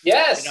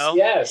 Yes,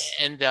 yes.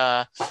 And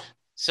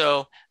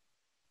so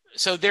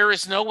there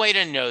is no way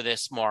to know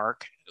this,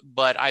 Mark,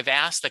 but I've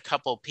asked a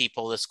couple of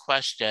people this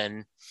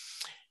question.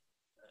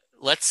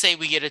 Let's say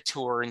we get a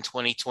tour in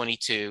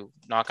 2022,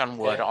 knock on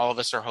wood, all of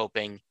us are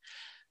hoping.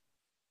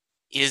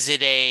 Is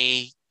it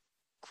a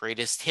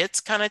greatest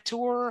hits kind of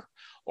tour?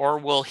 Or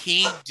will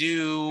he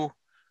do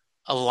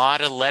a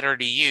lot of Letter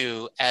to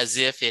You as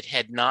if it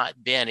had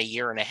not been a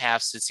year and a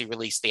half since he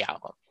released the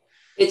album?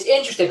 It's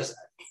interesting because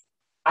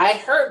I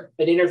heard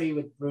an interview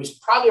with Bruce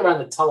probably around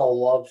the Tunnel of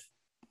Love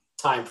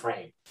time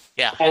frame.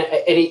 Yeah.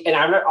 And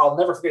I'll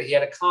never forget, he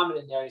had a comment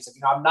in there. He's like,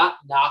 I'm not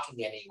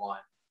knocking anyone,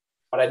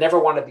 but I never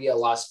want to be a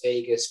Las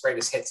Vegas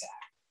greatest hits act.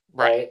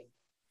 Right.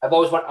 I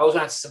always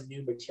want some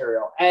new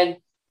material. And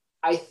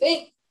I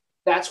think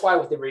that's why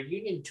with the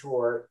reunion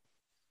tour,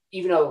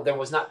 even though there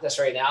was not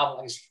necessarily an album,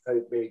 I guess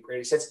maybe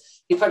greatest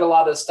hits, he played a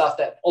lot of the stuff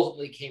that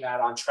ultimately came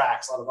out on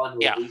tracks, a lot of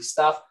unreleased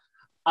stuff.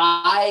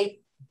 My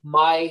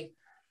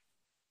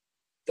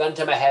gun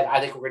to my head,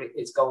 I think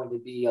it's going to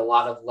be a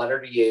lot of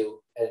Letter to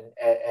You, and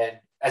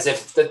as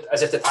if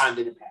the time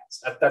didn't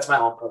pass. That's my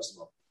own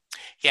personal.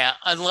 Yeah,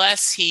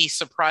 unless he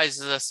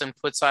surprises us and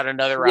puts out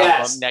another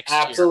album next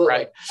year,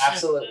 right?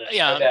 Absolutely.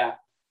 Yeah.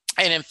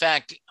 And in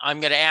fact,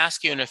 I'm going to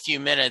ask you in a few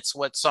minutes,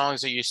 what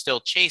songs are you still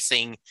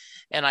chasing?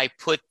 And I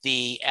put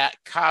the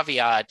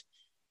caveat,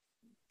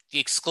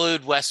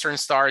 exclude Western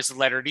Stars and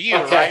Letter to You,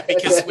 right?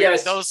 Because we're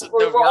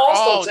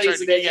all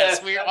chasing it.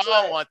 Yes, we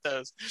all want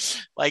those.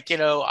 Like,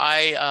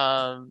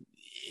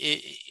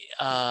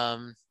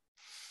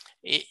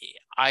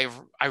 I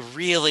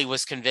really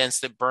was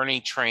convinced that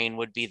Burning Train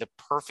would be the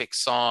perfect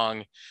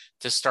song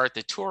to start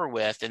the tour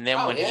with. And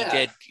then when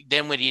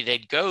he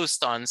did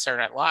Ghost on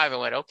Saturday Night Live, I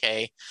went,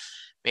 okay,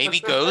 maybe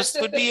Ghost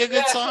would be a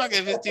good song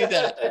if we do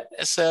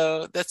that.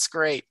 So that's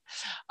great.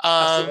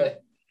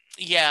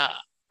 Yeah,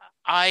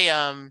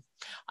 the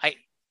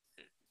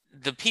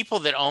people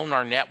that own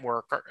our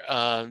network,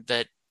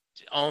 that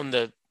own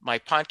my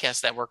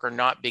podcast network, are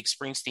not big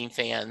Springsteen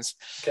fans,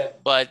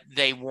 but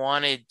they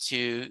wanted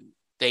to.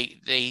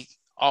 They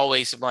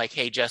always like,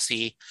 hey,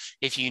 Jesse,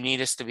 if you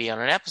need us to be on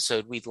an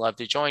episode, we'd love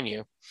to join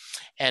you.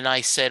 And I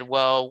said,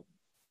 well,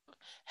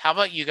 how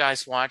about you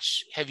guys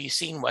have you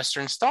seen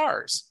Western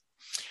Stars?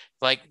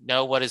 Like,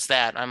 no, what is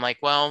that? I'm like,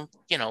 well,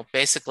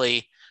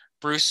 basically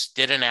Bruce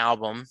did an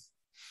album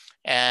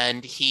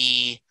and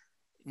he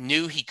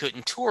knew he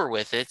couldn't tour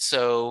with it,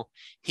 so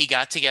he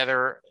got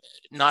together,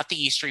 not the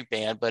E Street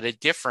Band, but a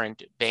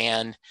different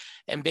band,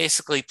 and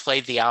basically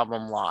played the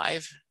album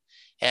live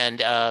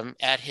and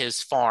at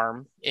his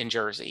farm in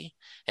Jersey,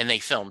 and they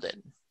filmed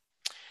it.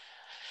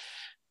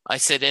 I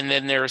said, and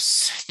then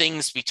there's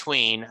things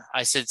between.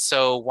 I said,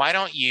 so why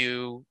don't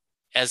you,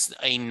 as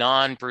a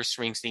non-Bruce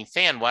Springsteen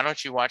fan, why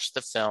don't you watch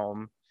the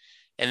film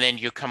and then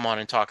you come on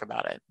and talk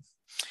about it?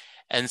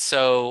 And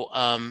so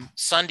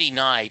Sunday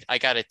night, I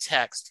got a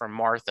text from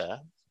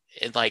Martha,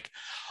 and like,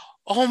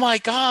 oh my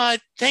God,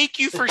 thank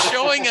you for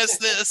showing us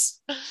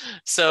this.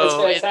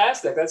 So that's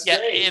fantastic. That's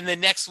great. In the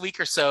next week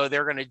or so,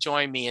 they're going to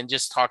join me and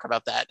just talk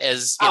about that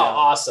as,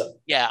 awesome.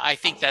 Yeah, I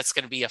think that's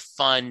going to be a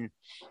fun,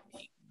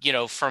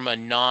 from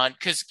a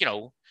because,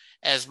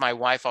 as my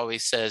wife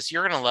always says,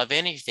 you're going to love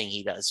anything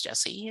he does,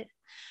 Jesse. And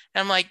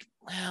I'm like,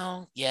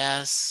 well,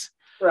 yes.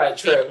 Right,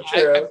 true.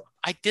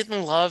 I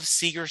didn't love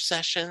Seeger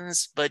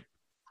Sessions, but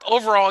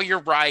overall, you're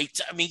right.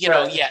 I mean,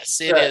 right. Yes,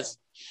 it is.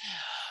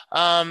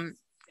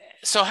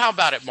 So how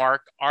about it,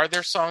 Mark? Are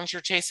there songs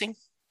you're chasing?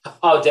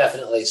 Oh,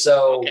 definitely.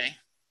 So okay.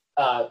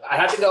 I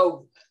have to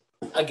go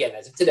again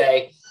as of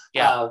today.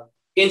 Yeah.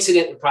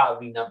 Incident would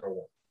probably be number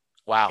one.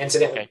 Wow.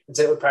 Incident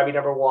would probably be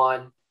number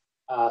one.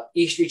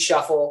 E Street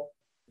Shuffle,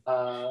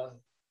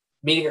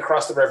 Meeting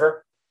Across the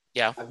River.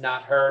 Yeah. I've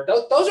not heard.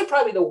 Those are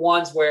probably the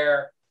ones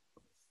where,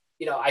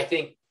 I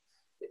think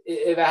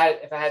if I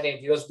had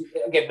named those,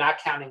 again, not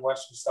counting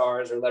Western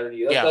Stars or Letter to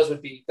You, those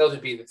would be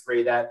the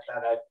three that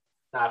I've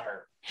not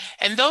heard.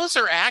 And those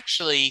are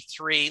actually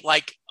three,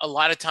 like a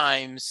lot of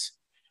times,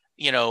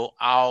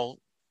 I'll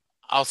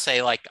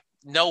say like,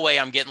 no way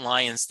I'm getting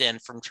Lion's Den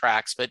from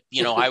Tracks, but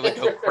I would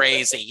go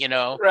crazy,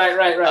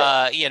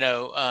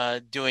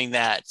 Right. Doing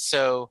that.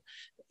 So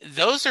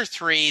those are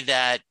three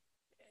that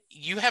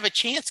you have a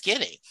chance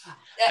getting.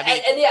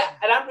 And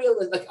I'm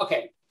really like,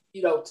 okay,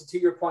 to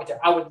your point there,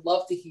 I would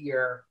love to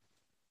hear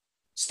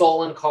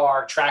Stolen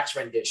Car Tracks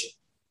rendition.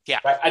 Yeah.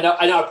 Right. I know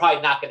I'm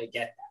probably not going to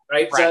get that.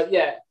 Right. So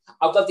yeah,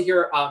 I'd love to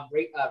hear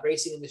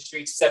Racing in the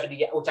Streets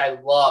 78, which I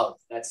love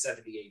that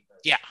 78 version.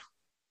 Yeah.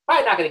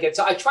 Probably not going to get it.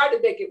 So I tried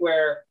to make it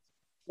where,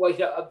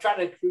 I'm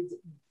trying to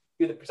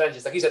do the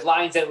percentages. Like you said,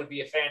 Lion's Den would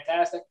be a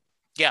fantastic.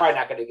 Yeah. Probably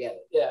not going to get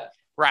it. Yeah.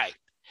 Right.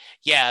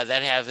 Yeah,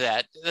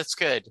 that's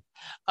good.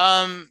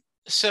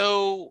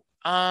 So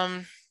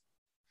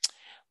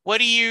what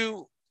do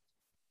you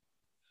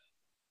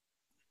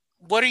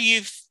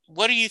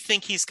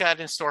think he's got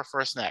in store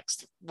for us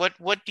next?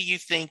 What do you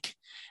think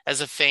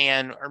as a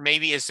fan, or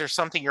maybe is there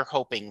something you're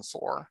hoping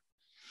for?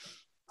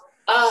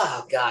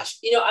 Oh gosh,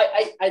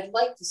 I'd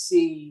like to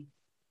see.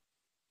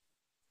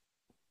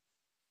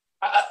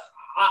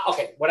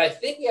 Okay, what I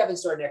think we have in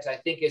store next, I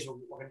think, is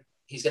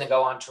he's going to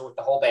go on tour with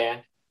the whole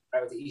band,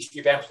 right, with the E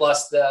Street Band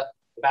plus the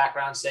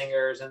background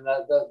singers and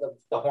the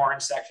horn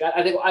section.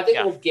 I think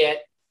we'll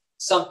get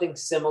something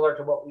similar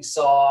to what we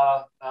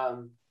saw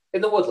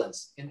in the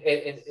Woodlands in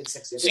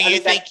 60. So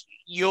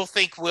you'll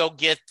think we'll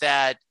get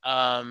that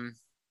the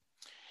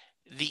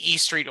E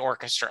Street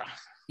Orchestra?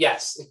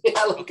 Yes.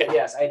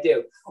 Yes, I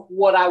do.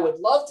 What I would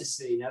love to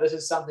see, now this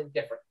is something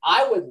different.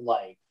 I would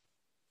like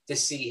to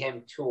see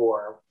him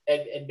tour,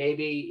 and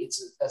maybe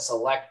it's a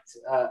select.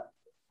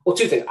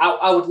 Two things.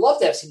 I would love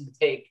to have seen him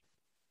take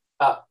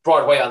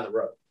Broadway on the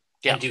road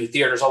and do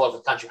theaters all over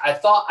the country. I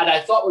thought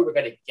we were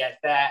going to get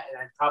that,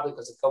 and probably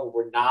because of COVID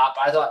we're not.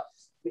 But I thought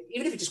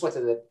even if he just went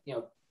to the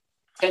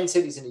 10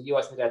 cities in the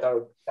U.S., maybe I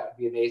thought that would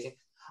be amazing.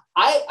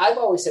 I've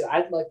always said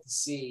I'd like to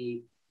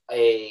see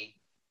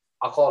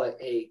I'll call it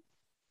a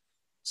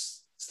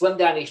slim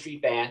down E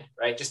Street Band,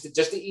 right? Just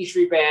the E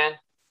Street Band.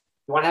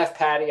 You want to have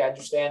Patty, I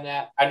understand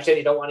that. I understand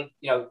you don't want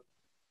to,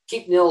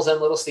 keep Nils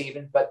and Little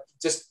Steven, but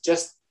just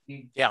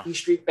the E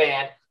Street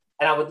Band.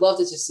 And I would love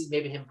to just see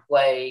maybe him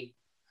play.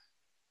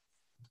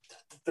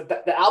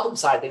 The album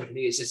side thing to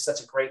me is just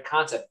such a great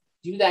concept.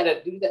 Do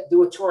a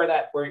tour of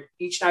that where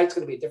each night's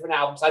going to be a different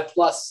album side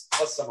plus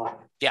some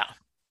other. Yeah.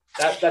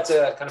 That's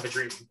a kind of a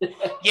dream.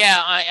 Yeah,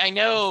 I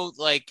know.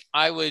 Like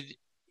I would,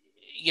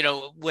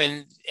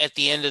 when at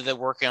the end of the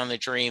Working on the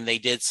Dream, they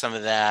did some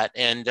of that,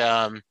 and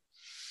I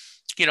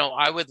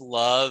would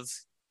love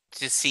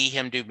to see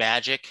him do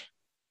Magic.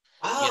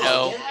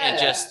 Yes. And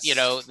just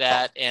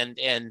that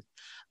and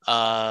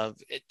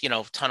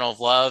Tunnel of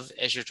Love,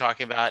 as you're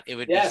talking about, it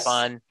would be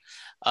fun.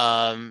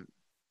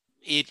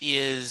 It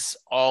is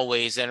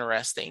always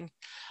interesting.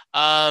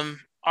 All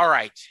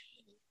right,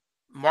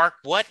 Mark,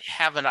 what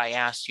haven't I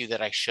asked you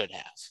that I should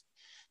have?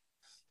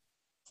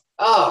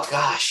 Oh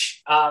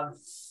gosh. From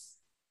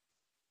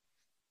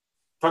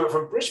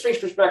Bruce Springsteen's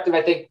perspective,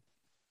 I think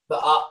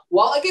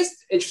I guess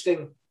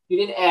interesting. You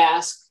didn't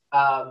ask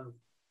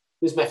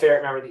who's my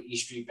favorite member of the E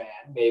Street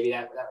Band. Maybe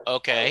that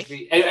okay. That would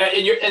be,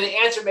 and the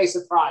answer may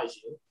surprise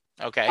you.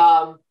 Okay.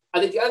 I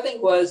think the other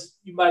thing was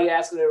you might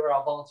ask, or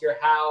I'll volunteer,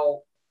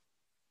 how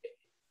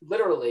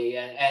literally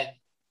and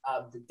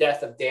the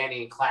death of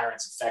Danny and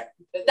Clarence but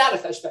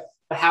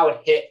how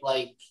it hit.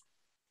 Like,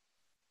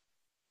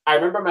 I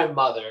remember my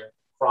mother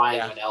crying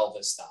when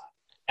Elvis died,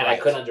 and I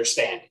couldn't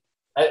understand it.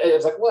 It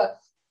was like, what?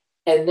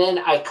 And then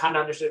I kind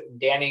of understood when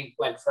Danny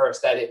went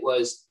first that it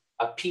was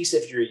a piece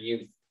of your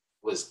youth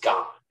was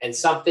gone, and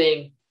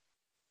something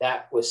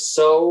that was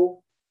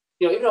so,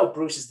 even though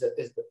Bruce is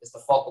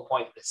the focal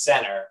point, the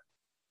center,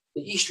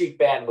 the E Street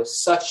Band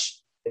was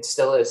such, it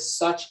still is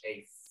such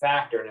a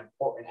factor, an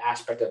important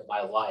aspect of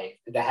my life.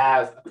 And to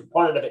have a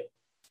component of it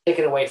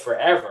taken away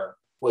forever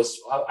was,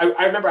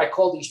 I remember I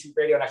called E Street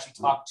Radio and actually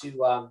talked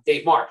to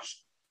Dave Marsh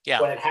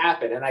when it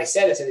happened. And I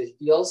said, it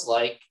feels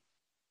like,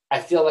 I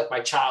feel like my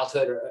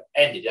childhood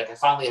ended. Like I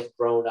finally have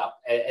grown up,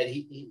 and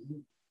he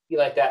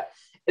like that.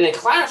 And then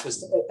Clarence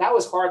that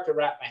was hard to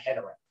wrap my head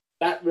around.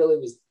 That really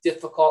was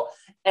difficult.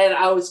 And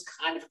I was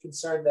kind of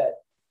concerned that,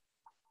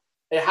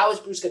 how is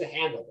Bruce going to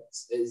handle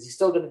this? Is he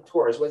still going to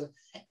tour?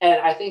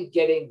 And I think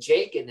getting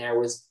Jake in there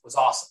was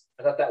awesome.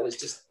 I thought that was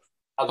just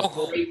a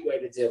great way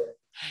to do it.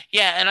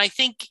 Yeah, and I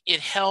think it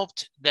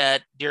helped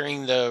that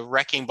during the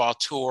Wrecking Ball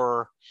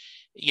tour,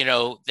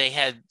 they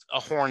had a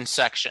horn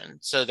section.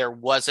 So there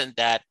wasn't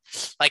that,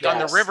 like on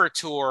the River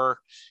tour,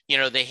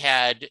 they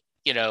had,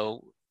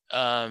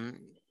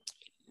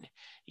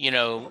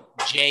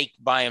 Jake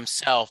by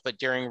himself, but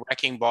during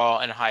Wrecking Ball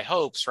and High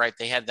Hopes, right,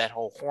 they had that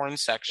whole horn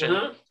section.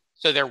 Mm-hmm.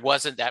 So there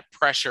wasn't that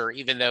pressure,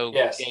 even though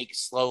Jake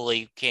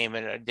slowly came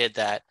and did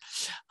that.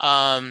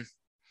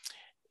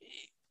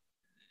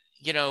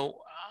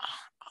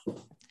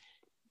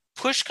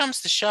 Push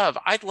comes to shove,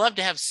 I'd love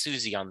to have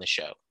Susie on the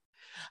show.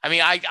 I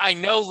mean, I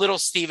know little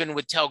Steven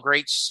would tell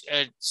great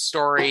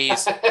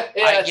stories.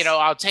 Yes.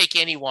 I'll take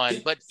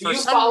anyone. But do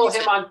you follow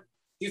him on?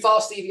 Do you follow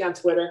Stevie on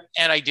Twitter?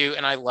 And I do,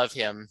 and I love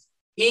him.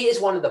 He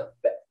is one of the,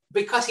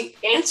 because he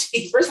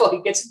answers. First of all,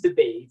 he gets in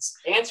debates.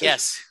 Answers.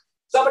 Yes.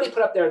 Somebody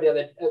put up there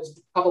it was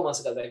a couple months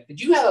ago. Didn't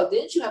you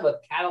have a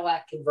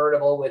Cadillac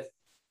convertible with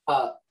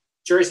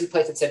jersey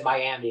plates that said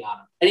Miami on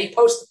them? And he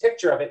posted a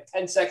picture of it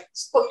 10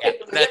 seconds. Yeah,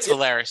 that's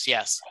hilarious.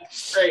 Yes.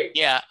 That's great.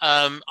 Yeah.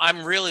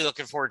 I'm really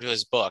looking forward to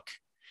his book.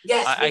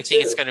 Yes, I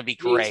think it's going to be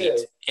great.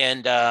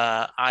 And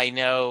I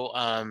know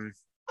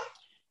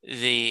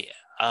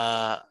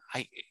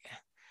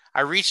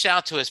I reached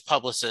out to his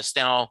publicist.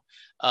 Now,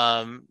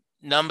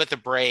 None But the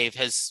Brave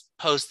has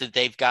posted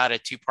they've got a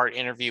 2-part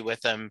interview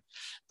with him,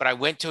 but I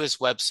went to his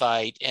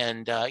website,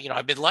 and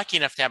I've been lucky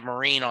enough to have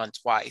Maureen on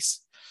twice.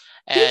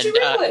 And did you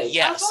really?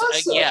 Yes,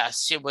 awesome.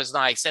 Yes, it was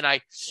nice.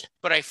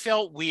 But I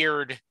felt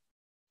weird.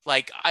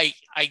 Like I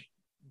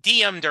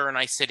DM'd her and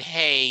I said,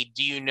 "Hey,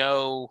 do you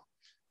know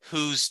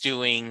who's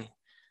doing,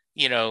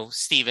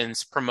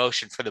 Steven's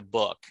promotion for the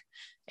book?"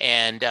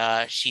 And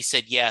she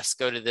said, "Yes,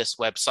 go to this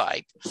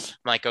website." I'm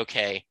like,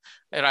 okay.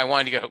 And I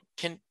wanted to go,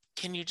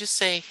 can you just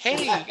say,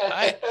 "Hey,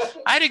 I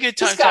had a good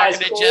time talking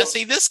to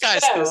Jesse. This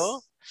guy's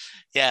cool."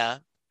 Yeah.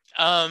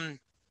 And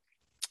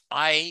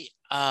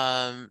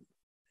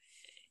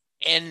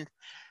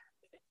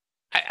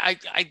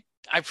I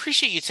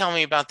appreciate you telling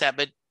me about that,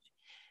 but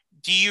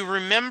do you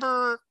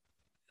remember,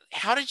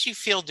 how did you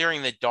feel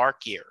during the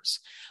dark years?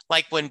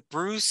 Like when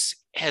Bruce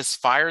has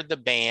fired the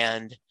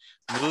band,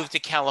 moved to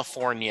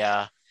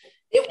California.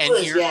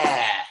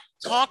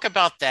 Talk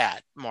about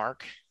that,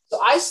 Mark. So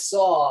I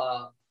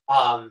saw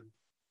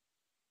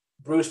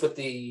Bruce with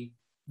the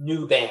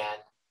new band.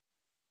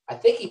 I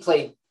think he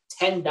played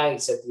 10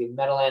 nights at the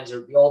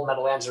old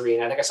Meadowlands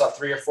Arena. I think I saw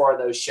 3 or 4 of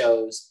those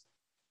shows.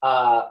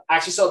 I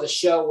actually saw the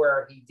show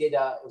where he did,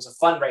 it was a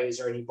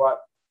fundraiser, and he brought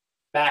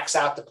Max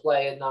out to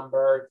play a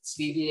number.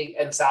 Stevie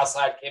and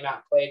Southside came out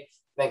and played.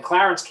 Then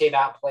Clarence came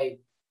out and played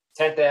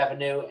 10th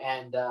Avenue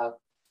and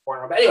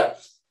Corner. But anyway,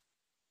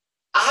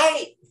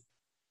 I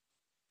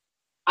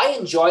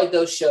enjoyed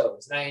those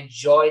shows, and I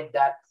enjoyed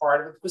that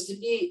part of it, because to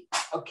me,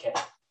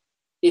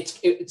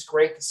 it's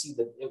great to see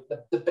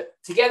the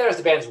together as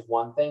the band is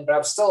one thing, but I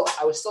was still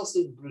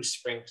seeing Bruce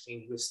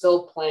Springsteen. He was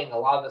still playing a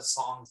lot of the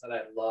songs that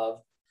I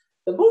loved.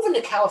 The moving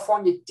to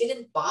California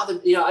didn't bother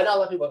me. I know a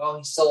lot of people are like, "Oh,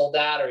 he sold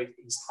out," or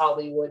 "He's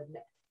Hollywood."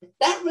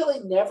 That really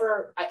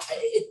never.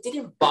 It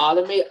didn't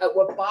bother me.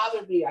 What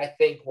bothered me, I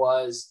think,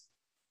 was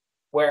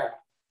where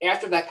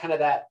after that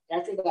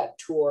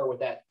tour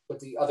with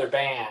the other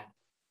band,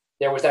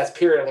 there was that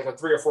period, I think, of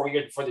 3 or 4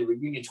 years before the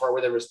reunion tour,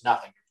 where there was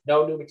nothing,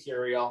 no new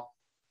material.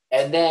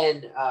 And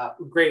then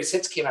Greatest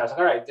Hits came out. I was like,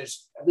 all right,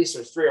 there's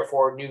 3 or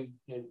 4 new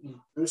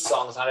Bruce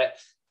songs on it.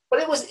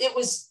 But it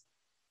was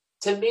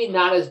to me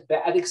not as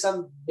bad. I think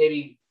some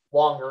maybe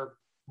longer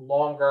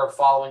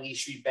following E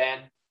Street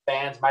Band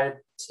fans might have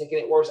taken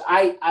it worse.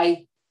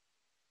 I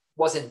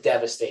wasn't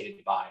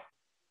devastated by it.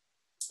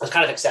 I was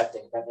kind of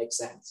accepting, if that makes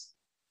sense.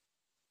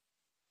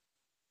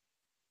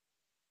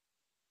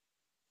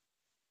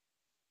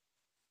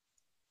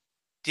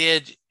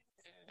 Did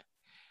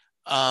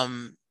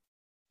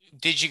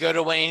you go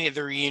to any of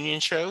the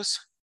reunion shows?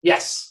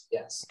 Yes.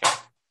 Okay.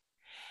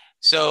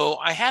 So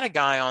I had a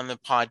guy on the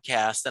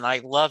podcast, and I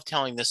love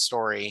telling this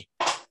story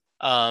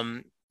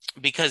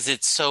because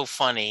it's so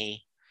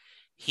funny.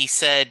 He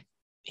said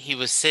he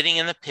was sitting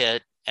in the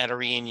pit at a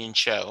reunion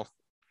show,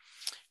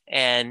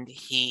 and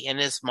he, in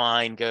his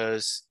mind,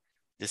 goes,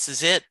 "This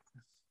is it.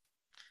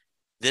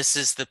 This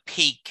is the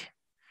peak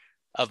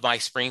of my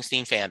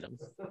Springsteen fandom."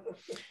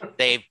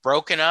 They've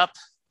broken up.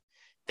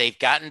 They've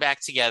gotten back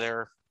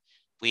together.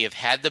 We have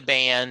had the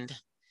band.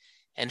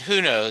 And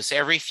who knows,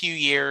 every few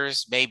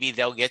years, maybe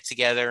they'll get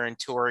together and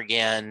tour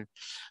again.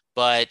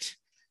 But,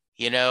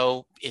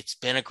 it's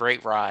been a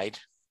great ride.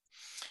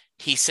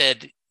 He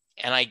said,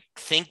 and I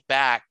think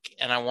back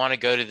and I want to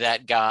go to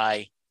that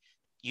guy.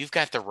 You've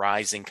got the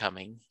Rising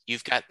coming.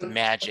 You've got the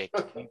Magic.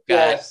 You've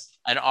got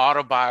an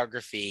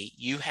autobiography.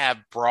 You have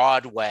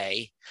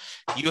Broadway.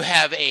 You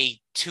have a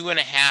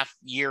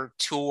 2.5-year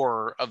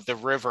tour of the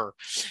river.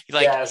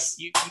 Like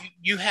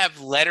you have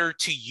Letter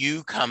to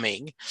You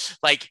coming.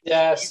 Like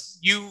they've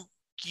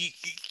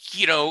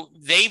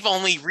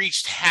only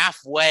reached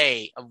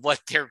halfway of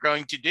what they're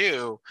going to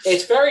do.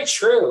 It's very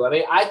true. I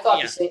mean, I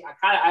thought the same.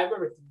 I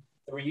remember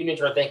the reunions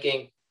were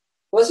thinking,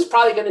 well, this is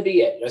probably going to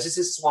be it. This is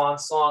his swan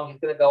song. He's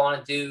going to go on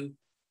and do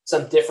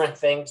some different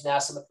things now.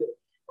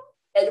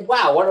 And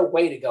wow, what a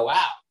way to go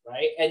out,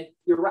 right? And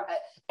you're right.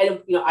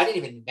 And I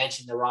didn't even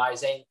mention the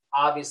Rising.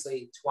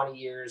 Obviously, 20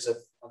 years of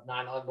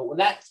 9/11.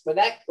 But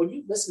when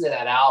you listen to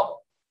that album,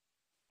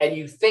 and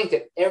you think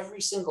that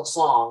every single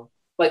song,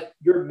 like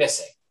you're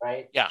missing,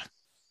 right? Yeah.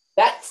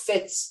 That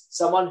fits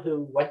someone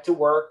who went to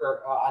work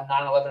or on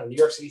 9/11, a New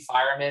York City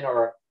fireman,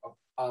 or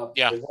a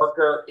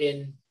worker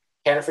in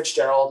Hannah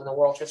Fitzgerald in the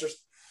World Trade Center,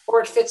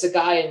 or it fits a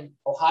guy in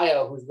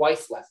Ohio whose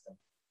wife left him.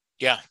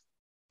 Yeah.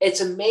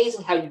 It's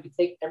amazing how you can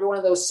take every one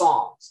of those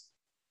songs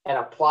and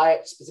apply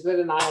it specifically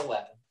to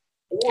 9/11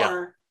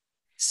 or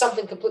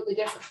something completely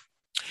different.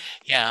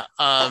 Yeah.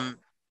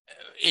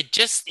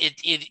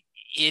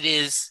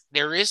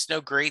 There is no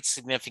great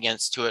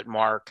significance to it,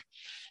 Mark.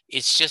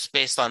 It's just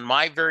based on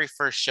my very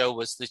first show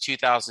was the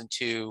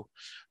 2002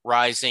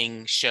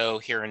 Rising show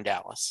here in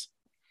Dallas.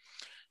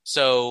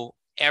 So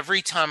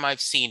every time I've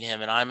seen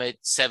him, and I'm at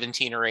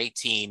 17 or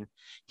 18,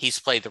 he's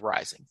played the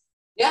Rising.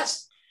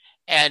 Yes.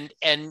 And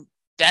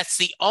that's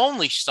the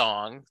only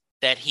song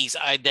that he's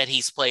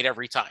played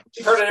every time.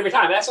 You've heard it every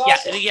time. That's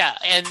awesome. Yeah.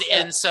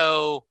 And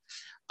so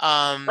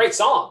great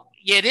song.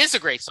 Yeah, it is a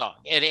great song.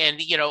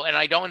 And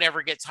I don't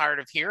ever get tired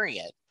of hearing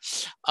it.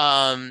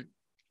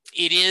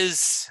 It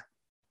is,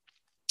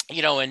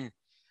 I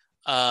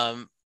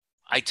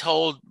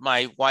told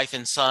my wife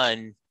and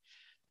son,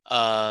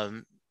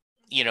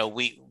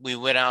 we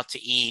went out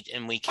to eat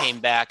and we came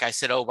back. I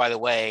said, oh, by the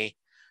way,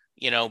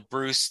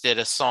 Bruce did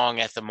a song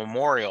at the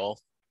memorial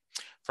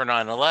for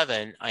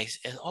 9/11. I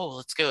said, oh,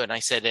 let's go. And I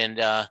said,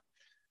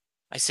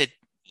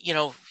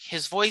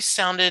 his voice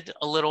sounded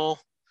a little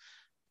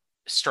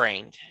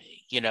strained,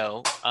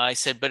 I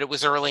said, but it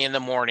was early in the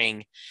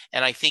morning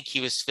and I think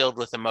he was filled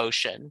with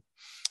emotion.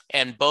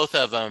 And both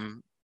of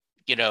them,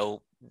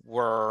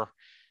 were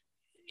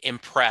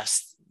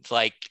impressed,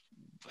 like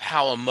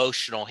how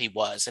emotional he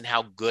was and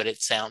how good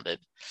it sounded.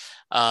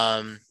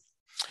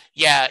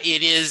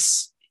 It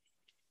is.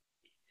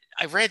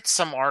 I read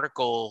some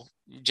article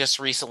just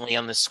recently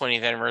on this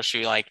 20th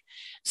anniversary, like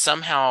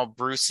somehow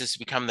Bruce has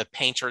become the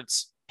patron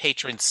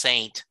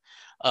saint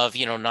of,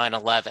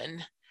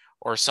 9/11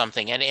 or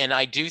something. And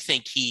I do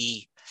think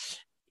he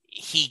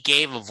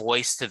gave a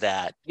voice to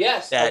that.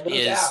 Yes. That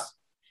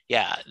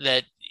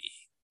that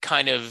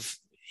kind of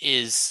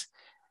is,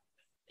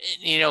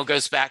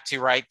 goes back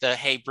to, right, the,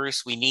 hey,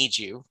 Bruce, we need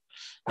you.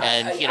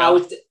 And,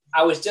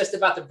 I was just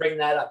about to bring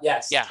that up.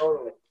 Yes. Yeah.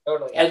 Totally.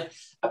 Yeah. And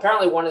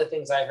apparently one of the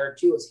things I heard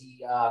too is he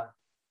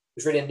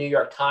was reading the New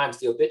York Times,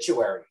 the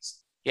obituaries.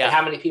 Yeah. And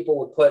how many people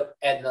would put,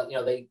 and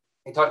they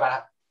talked about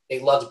how they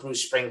loved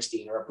Bruce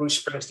Springsteen, or a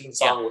Bruce Springsteen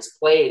song was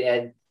played,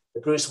 and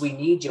the Bruce, we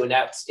need you. And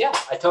that's,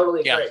 I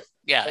totally agree.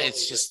 Yeah.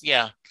 It's just,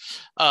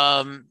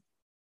 and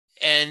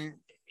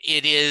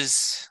it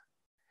is,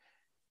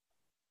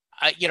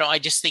 I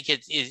just think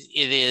it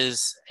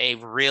is a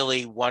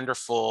really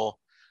wonderful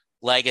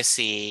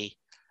legacy.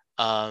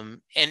 And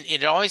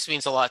it always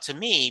means a lot to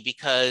me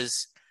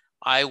because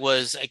I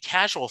was a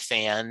casual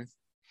fan.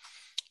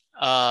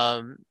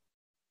 But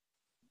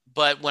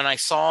when I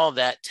saw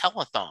that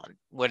telethon,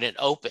 when it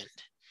opened,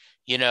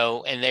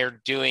 and they're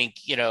doing,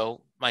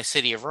 My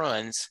City of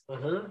Ruins,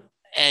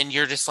 and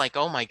you're just like,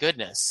 oh my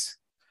goodness.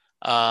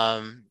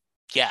 And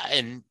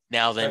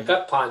now then, a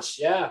gut punch.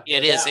 Yeah,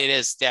 it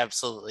is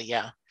absolutely.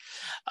 Yeah.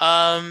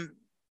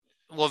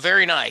 Well,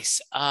 very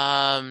nice.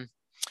 All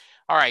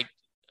right.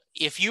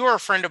 If you are a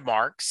friend of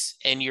Mark's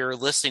and you're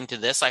listening to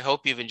this, I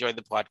hope you've enjoyed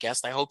the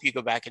podcast. I hope you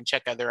go back and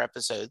check other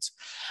episodes.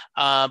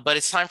 But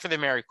it's time for the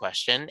Mary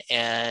question.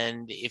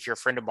 And if you're a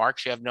friend of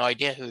Mark's, you have no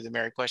idea who the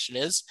Mary question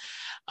is.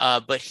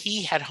 But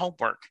he had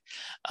homework.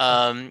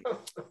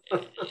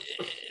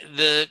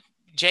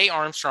 Jay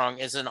Armstrong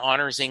is an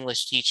honors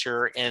English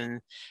teacher and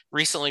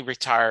recently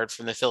retired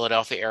from the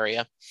Philadelphia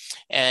area.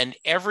 And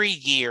every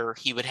year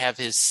he would have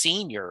his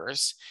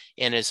seniors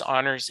in his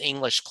honors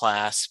English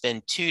class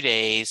spend 2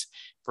 days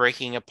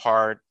breaking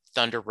apart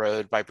Thunder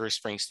Road by Bruce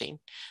Springsteen.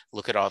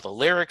 Look at all the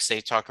lyrics. They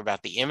talk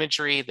about the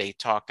imagery. They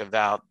talk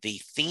about the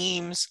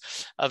themes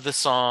of the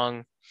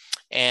song.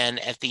 And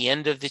at the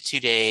end of the 2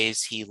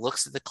 days, he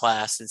looks at the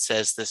class and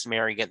says, "This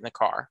Mary, get in the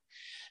car."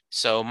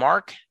 So,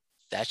 Mark,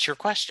 that's your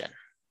question.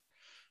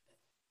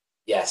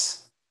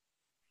 Yes.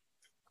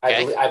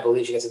 Okay. I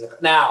believe she gets in the car.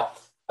 Now,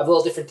 I have a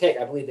little different take.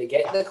 I believe they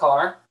get in the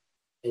car,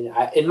 and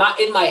in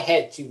my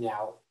head too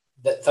now,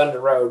 that Thunder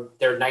Road,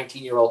 they're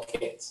 19-year-old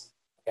kids.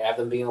 Okay, I have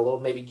them being a little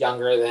maybe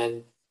younger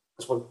than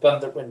because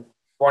when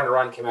Born to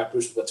Run came out,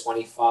 Bruce was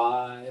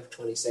 25,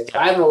 26. Yeah.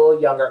 I have them a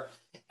little younger.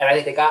 And I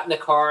think they got in the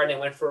car and they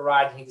went for a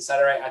ride, and he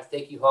decided, all right, I have to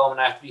take you home,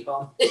 and I have to be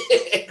home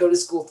and go to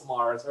school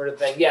tomorrow, sort of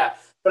thing. Yeah,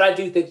 but I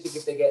do think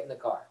if they get in the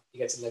car, he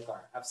gets in the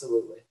car,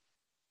 absolutely.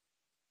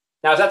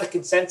 Now, is that the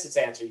consensus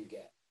answer you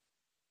get?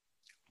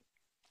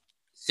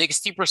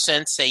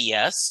 60% say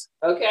yes.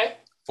 Okay.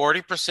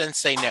 40%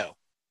 say no.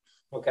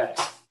 Okay.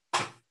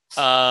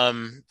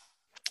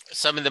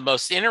 Some of the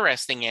most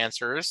interesting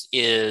answers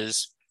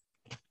is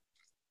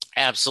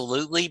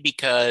absolutely,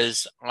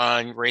 because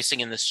on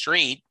Racing in the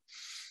Street,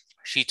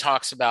 she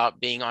talks about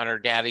being on her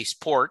daddy's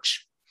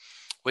porch,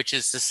 which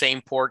is the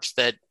same porch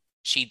that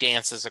she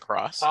dances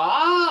across.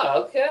 Ah,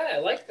 okay. I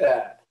like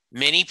that.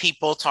 Many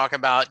people talk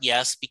about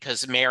yes,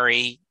 because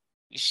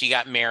she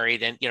got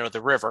married and,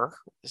 the river.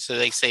 So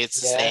they say it's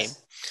the same.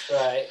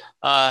 Right.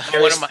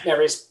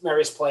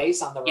 Mary's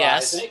Place on the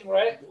Rising,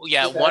 right?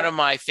 Yeah. Okay. One of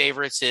my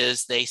favorites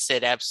is they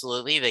said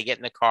absolutely. They get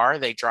in the car,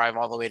 they drive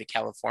all the way to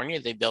California,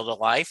 they build a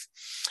life,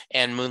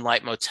 and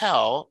Moonlight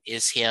Motel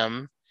is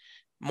him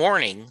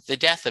mourning the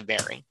death of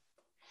Mary.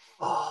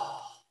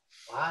 Oh,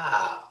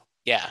 wow.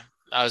 Yeah.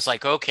 I was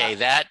like, okay,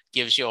 that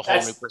gives you a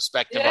whole new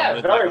perspective on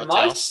Moonlight very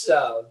Motel. Much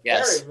so.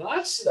 Yes. Very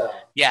much so.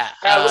 Yeah.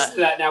 I'll listen to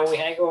that now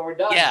when we're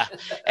done. Yeah.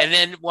 And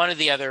then one of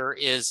the other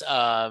is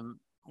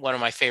one of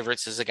my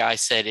favorites is a guy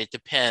said, it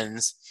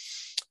depends.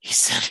 He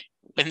said,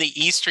 when the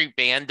E Street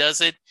Band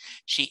does it,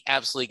 she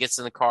absolutely gets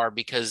in the car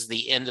because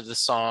the end of the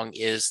song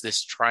is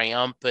this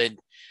triumphant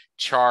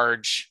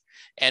charge.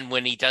 And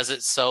when he does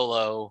it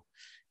solo,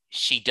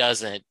 she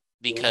doesn't,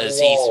 because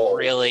he's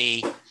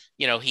really,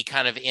 he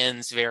kind of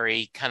ends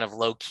very kind of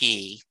low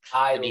key,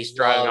 and he's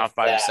driving off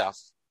by himself.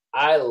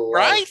 I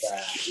like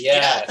that.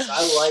 Yes, yeah.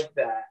 I like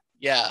that.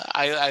 Yeah,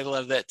 I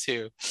love that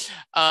too.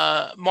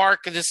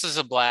 Mark, this is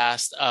a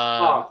blast.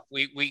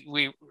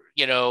 We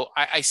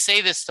I say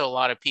this to a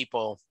lot of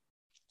people,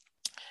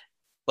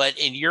 but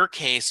in your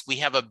case, we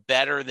have a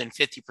better than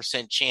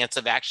 50% chance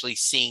of actually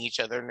seeing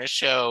each other in the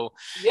show.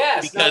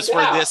 Yes, because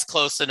we're this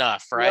close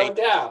enough, right? No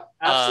doubt,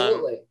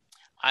 absolutely.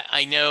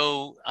 I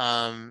know.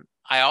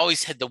 I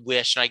always had the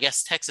wish, and I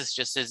guess Texas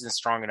just isn't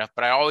strong enough,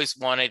 but I always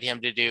wanted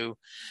him to do,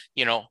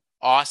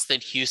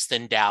 Austin,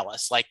 Houston,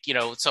 Dallas, so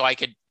I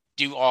could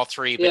do all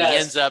three, but he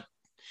ends up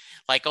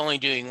only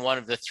doing one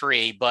of the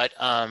three. But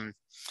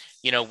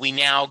we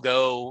now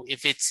go,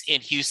 if it's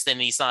in Houston,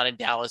 he's not in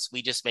Dallas,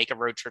 we just make a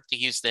road trip to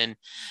Houston,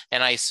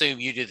 and I assume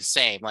you do the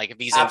same. Like if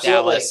he's in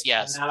Dallas,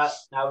 yes.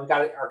 Now we've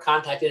got our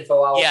contact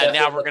info.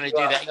 Now we're going to do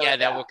that. Yeah,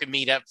 now we can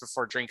meet up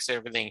for drinks and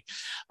everything.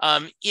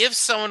 If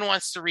someone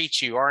wants to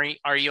reach you,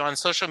 are you on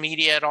social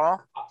media at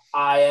all?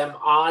 I am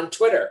on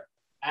Twitter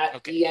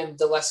at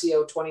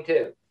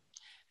EMDalessio22.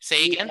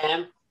 Say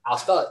again. I'll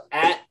spell it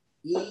at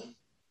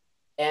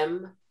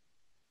EMDalessio,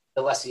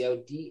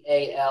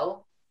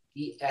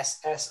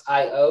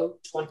 DALESSIO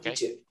 22.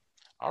 Okay.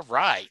 All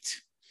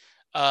right.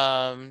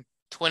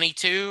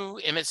 22,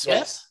 Emmett Smith?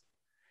 Yes.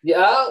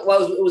 Yeah,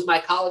 well, it was my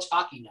college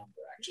hockey number,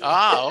 actually.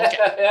 Oh, okay.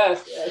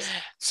 yes.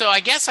 So I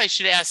guess I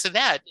should ask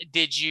that.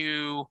 Did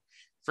you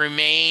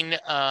remain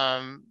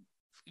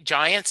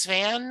Giants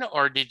fan,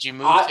 or did you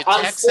move to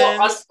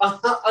Texans?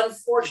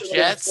 Unfortunately,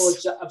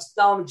 Jets? I'm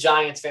still a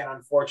Giants fan.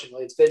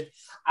 Unfortunately,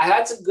 I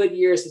had some good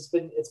years. It's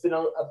been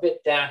a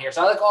bit down here.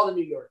 So I like all the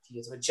New York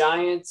teams. The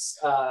Giants,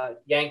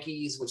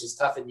 Yankees, which is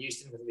tough in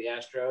Houston because of the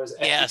Astros.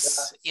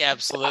 Yes,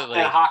 absolutely.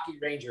 I'm a hockey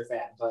Ranger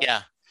fan, but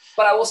yeah.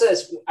 But I will say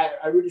this: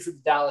 I rooted for the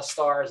Dallas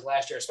Stars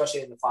last year,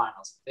 especially in the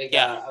finals.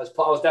 I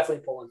was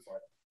definitely pulling for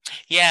them.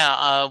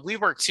 Yeah, we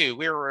were too.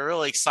 We were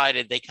really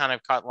excited. They kind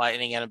of caught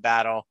lightning in a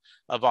bottle,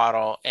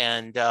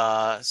 and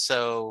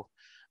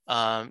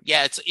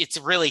it's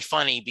really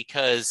funny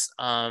because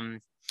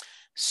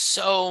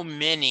so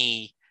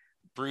many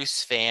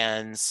Bruce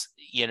fans,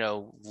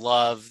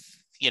 love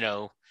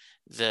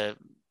the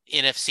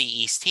NFC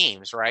East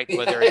teams, right?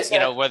 Whether it's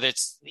whether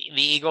it's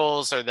the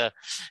Eagles or the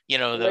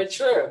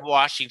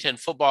Washington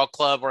Football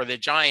Club or the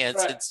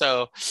Giants, right.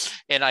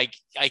 and I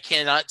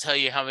cannot tell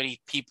you how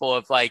many people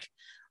have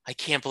I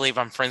can't believe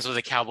I'm friends with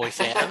a Cowboy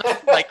fan.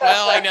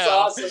 I know.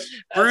 Awesome.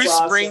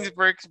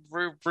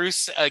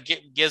 Bruce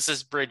gives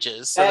us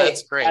bridges, so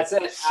that's great. That's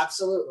it.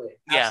 Absolutely.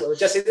 Yeah.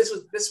 Jesse,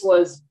 this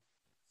was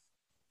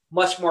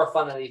much more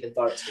fun than I even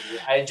thought it was going to be.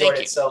 I enjoyed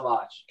it so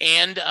much.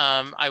 And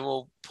I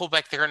will pull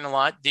back the curtain a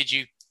lot. Did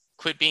you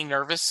quit being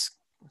nervous?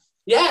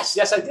 Yes,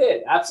 I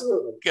did.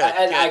 Absolutely. Good.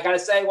 I got to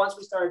say, once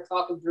we started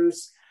talking,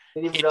 Bruce,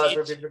 didn't even realize we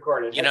were being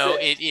recorded.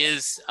 It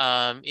is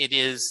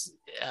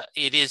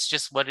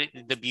just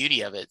the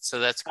beauty of it. So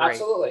that's great.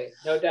 Absolutely.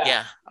 No doubt.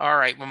 Yeah. All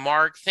right. Well,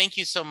 Mark, thank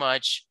you so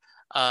much.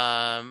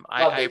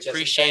 I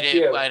appreciate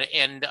it.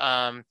 And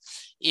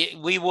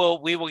we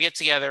will get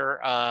together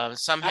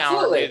somehow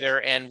or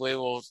other, and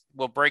we'll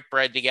break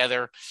bread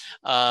together.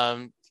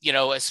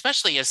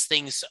 Especially as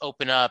things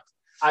open up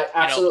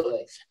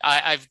Absolutely.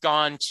 I've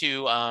gone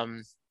to,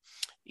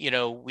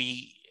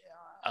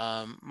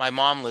 my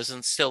mom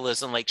still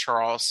lives in Lake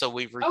Charles, so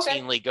we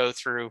routinely go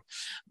through,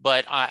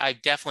 but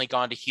I've definitely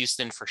gone to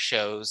Houston for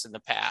shows in the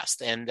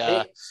past. And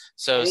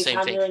so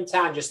same thing. You're in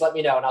town, just let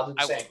me know and I'll do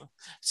the same.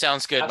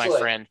 Sounds good, my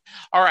friend.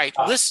 All right,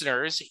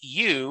 listeners,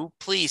 you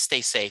please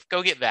stay safe.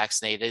 Go get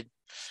vaccinated.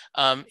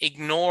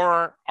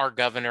 Ignore our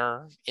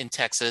governor in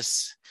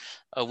Texas.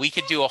 We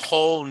could do a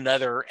whole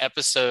nother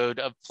episode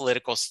of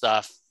political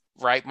stuff.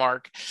 Right,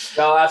 Mark?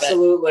 No,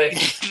 absolutely.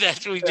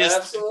 That we just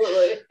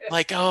absolutely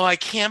like, oh, I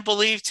can't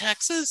believe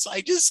Texas.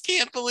 I just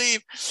can't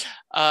believe.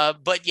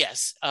 But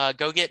yes,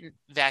 go get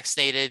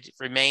vaccinated,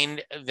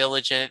 remain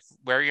vigilant,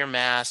 wear your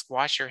mask,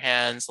 wash your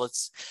hands.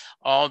 Let's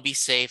all be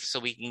safe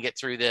so we can get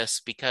through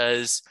this,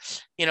 because,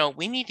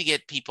 we need to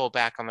get people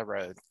back on the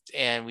road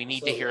and we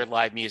need to hear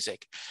live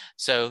music.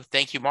 So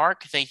thank you,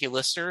 Mark. Thank you,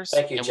 listeners.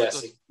 Thank you,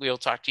 Jesse. We'll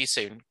talk to you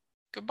soon.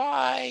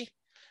 Goodbye.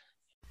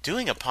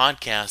 Doing a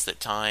podcast at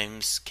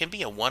times can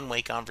be a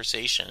one-way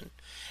conversation,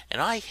 and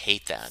I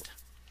hate that.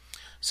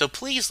 So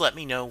please let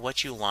me know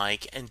what you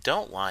like and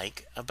don't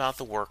like about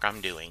the work I'm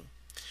doing.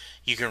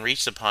 You can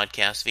reach the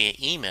podcast via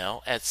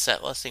email at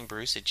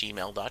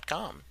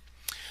setlistingbruce@gmail.com.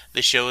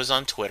 The show is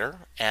on Twitter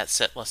at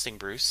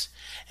setlistingbruce,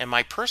 and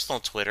my personal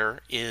Twitter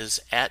is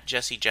at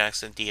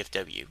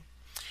jessejacksondfw.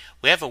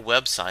 We have a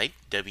website,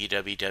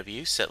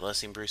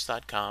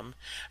 www.setlistingbruce.com.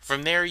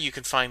 From there, you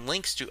can find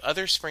links to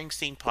other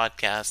Springsteen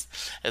podcasts,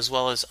 as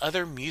well as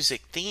other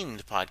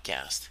music-themed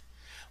podcasts.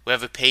 We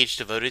have a page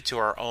devoted to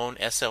our own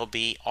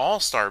SLB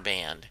All-Star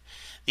Band.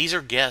 These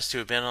are guests who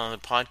have been on the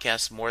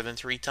podcast more than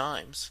 3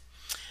 times.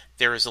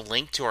 There is a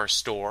link to our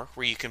store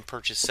where you can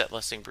purchase Set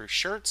Listing Bruce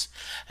shirts,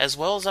 as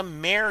well as a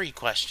Merry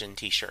Question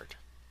t-shirt.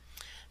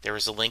 There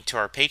is a link to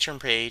our Patreon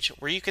page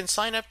where you can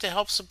sign up to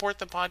help support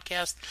the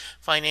podcast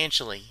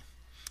financially.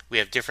 We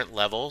have different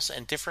levels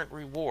and different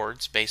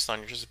rewards based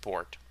on your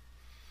support.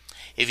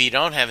 If you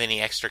don't have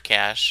any extra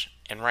cash,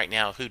 and right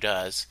now, who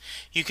does,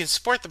 you can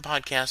support the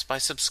podcast by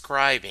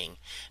subscribing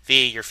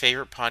via your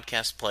favorite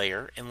podcast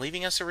player and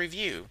leaving us a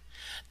review.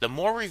 The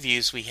more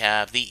reviews we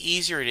have, the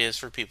easier it is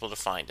for people to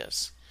find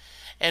us.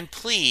 And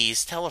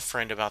please tell a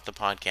friend about the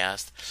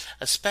podcast,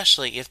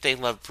 especially if they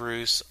love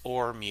Bruce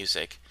or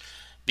music,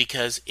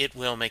 because it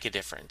will make a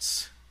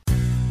difference.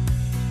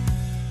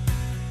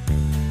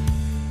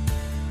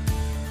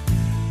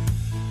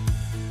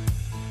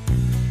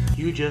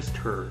 You just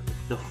heard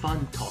the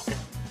fun-talking,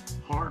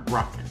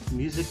 hard-rocking,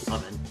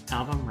 music-loving,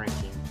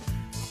 album-ranking,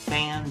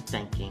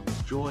 fan-thinking,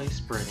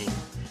 joy-spreading,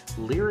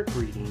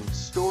 lyric-reading,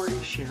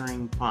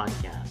 story-sharing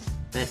podcast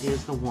that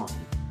is the one,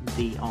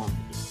 the only,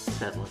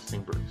 Set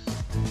Listing Bruce.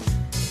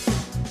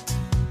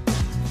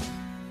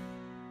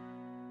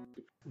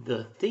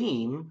 The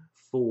theme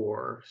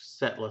for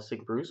Set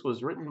Listing Bruce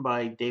was written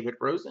by David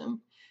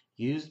Rosen,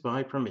 used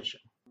by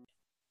permission.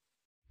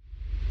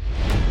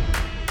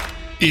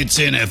 It's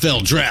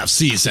NFL draft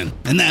season,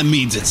 and that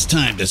means it's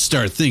time to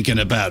start thinking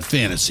about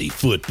fantasy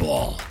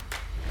football.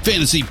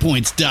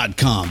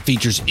 FantasyPoints.com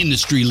features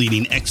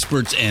industry-leading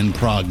experts and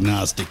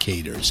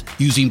prognosticators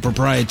using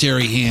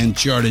proprietary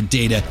hand-charted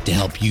data to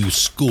help you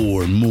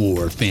score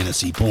more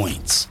fantasy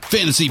points.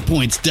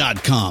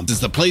 FantasyPoints.com is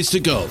the place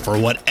to go for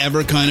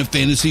whatever kind of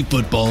fantasy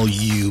football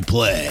you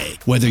play.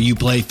 Whether you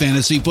play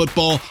fantasy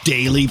football,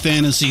 daily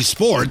fantasy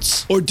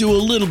sports, or do a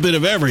little bit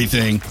of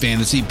everything,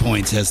 Fantasy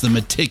Points has the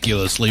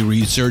meticulously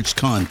researched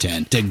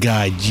content to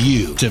guide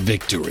you to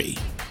victory.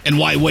 And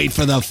why wait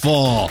for the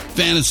fall?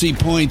 Fantasy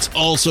Points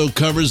also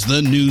covers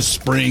the new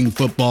spring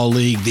football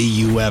league,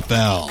 the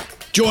UFL.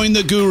 Join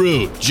the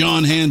guru,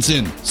 John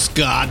Hansen,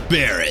 Scott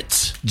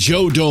Barrett,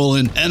 Joe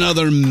Dolan, and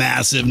other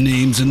massive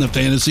names in the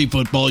fantasy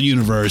football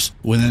universe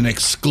with an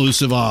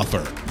exclusive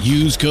offer.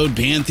 Use code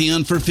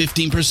Pantheon for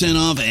 15%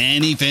 off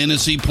any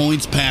Fantasy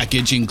Points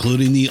package,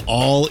 including the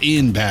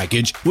all-in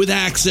package, with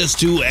access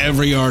to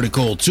every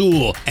article,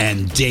 tool,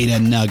 and data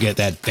nugget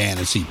that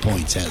Fantasy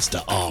Points has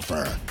to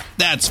offer.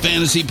 That's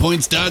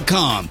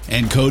FantasyPoints.com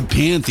and code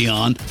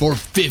Pantheon for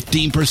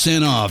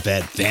 15% off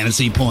at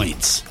Fantasy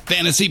Points.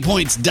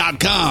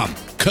 FantasyPoints.com,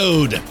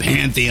 code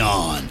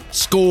Pantheon.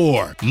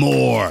 Score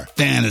more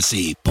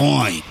fantasy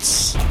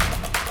points.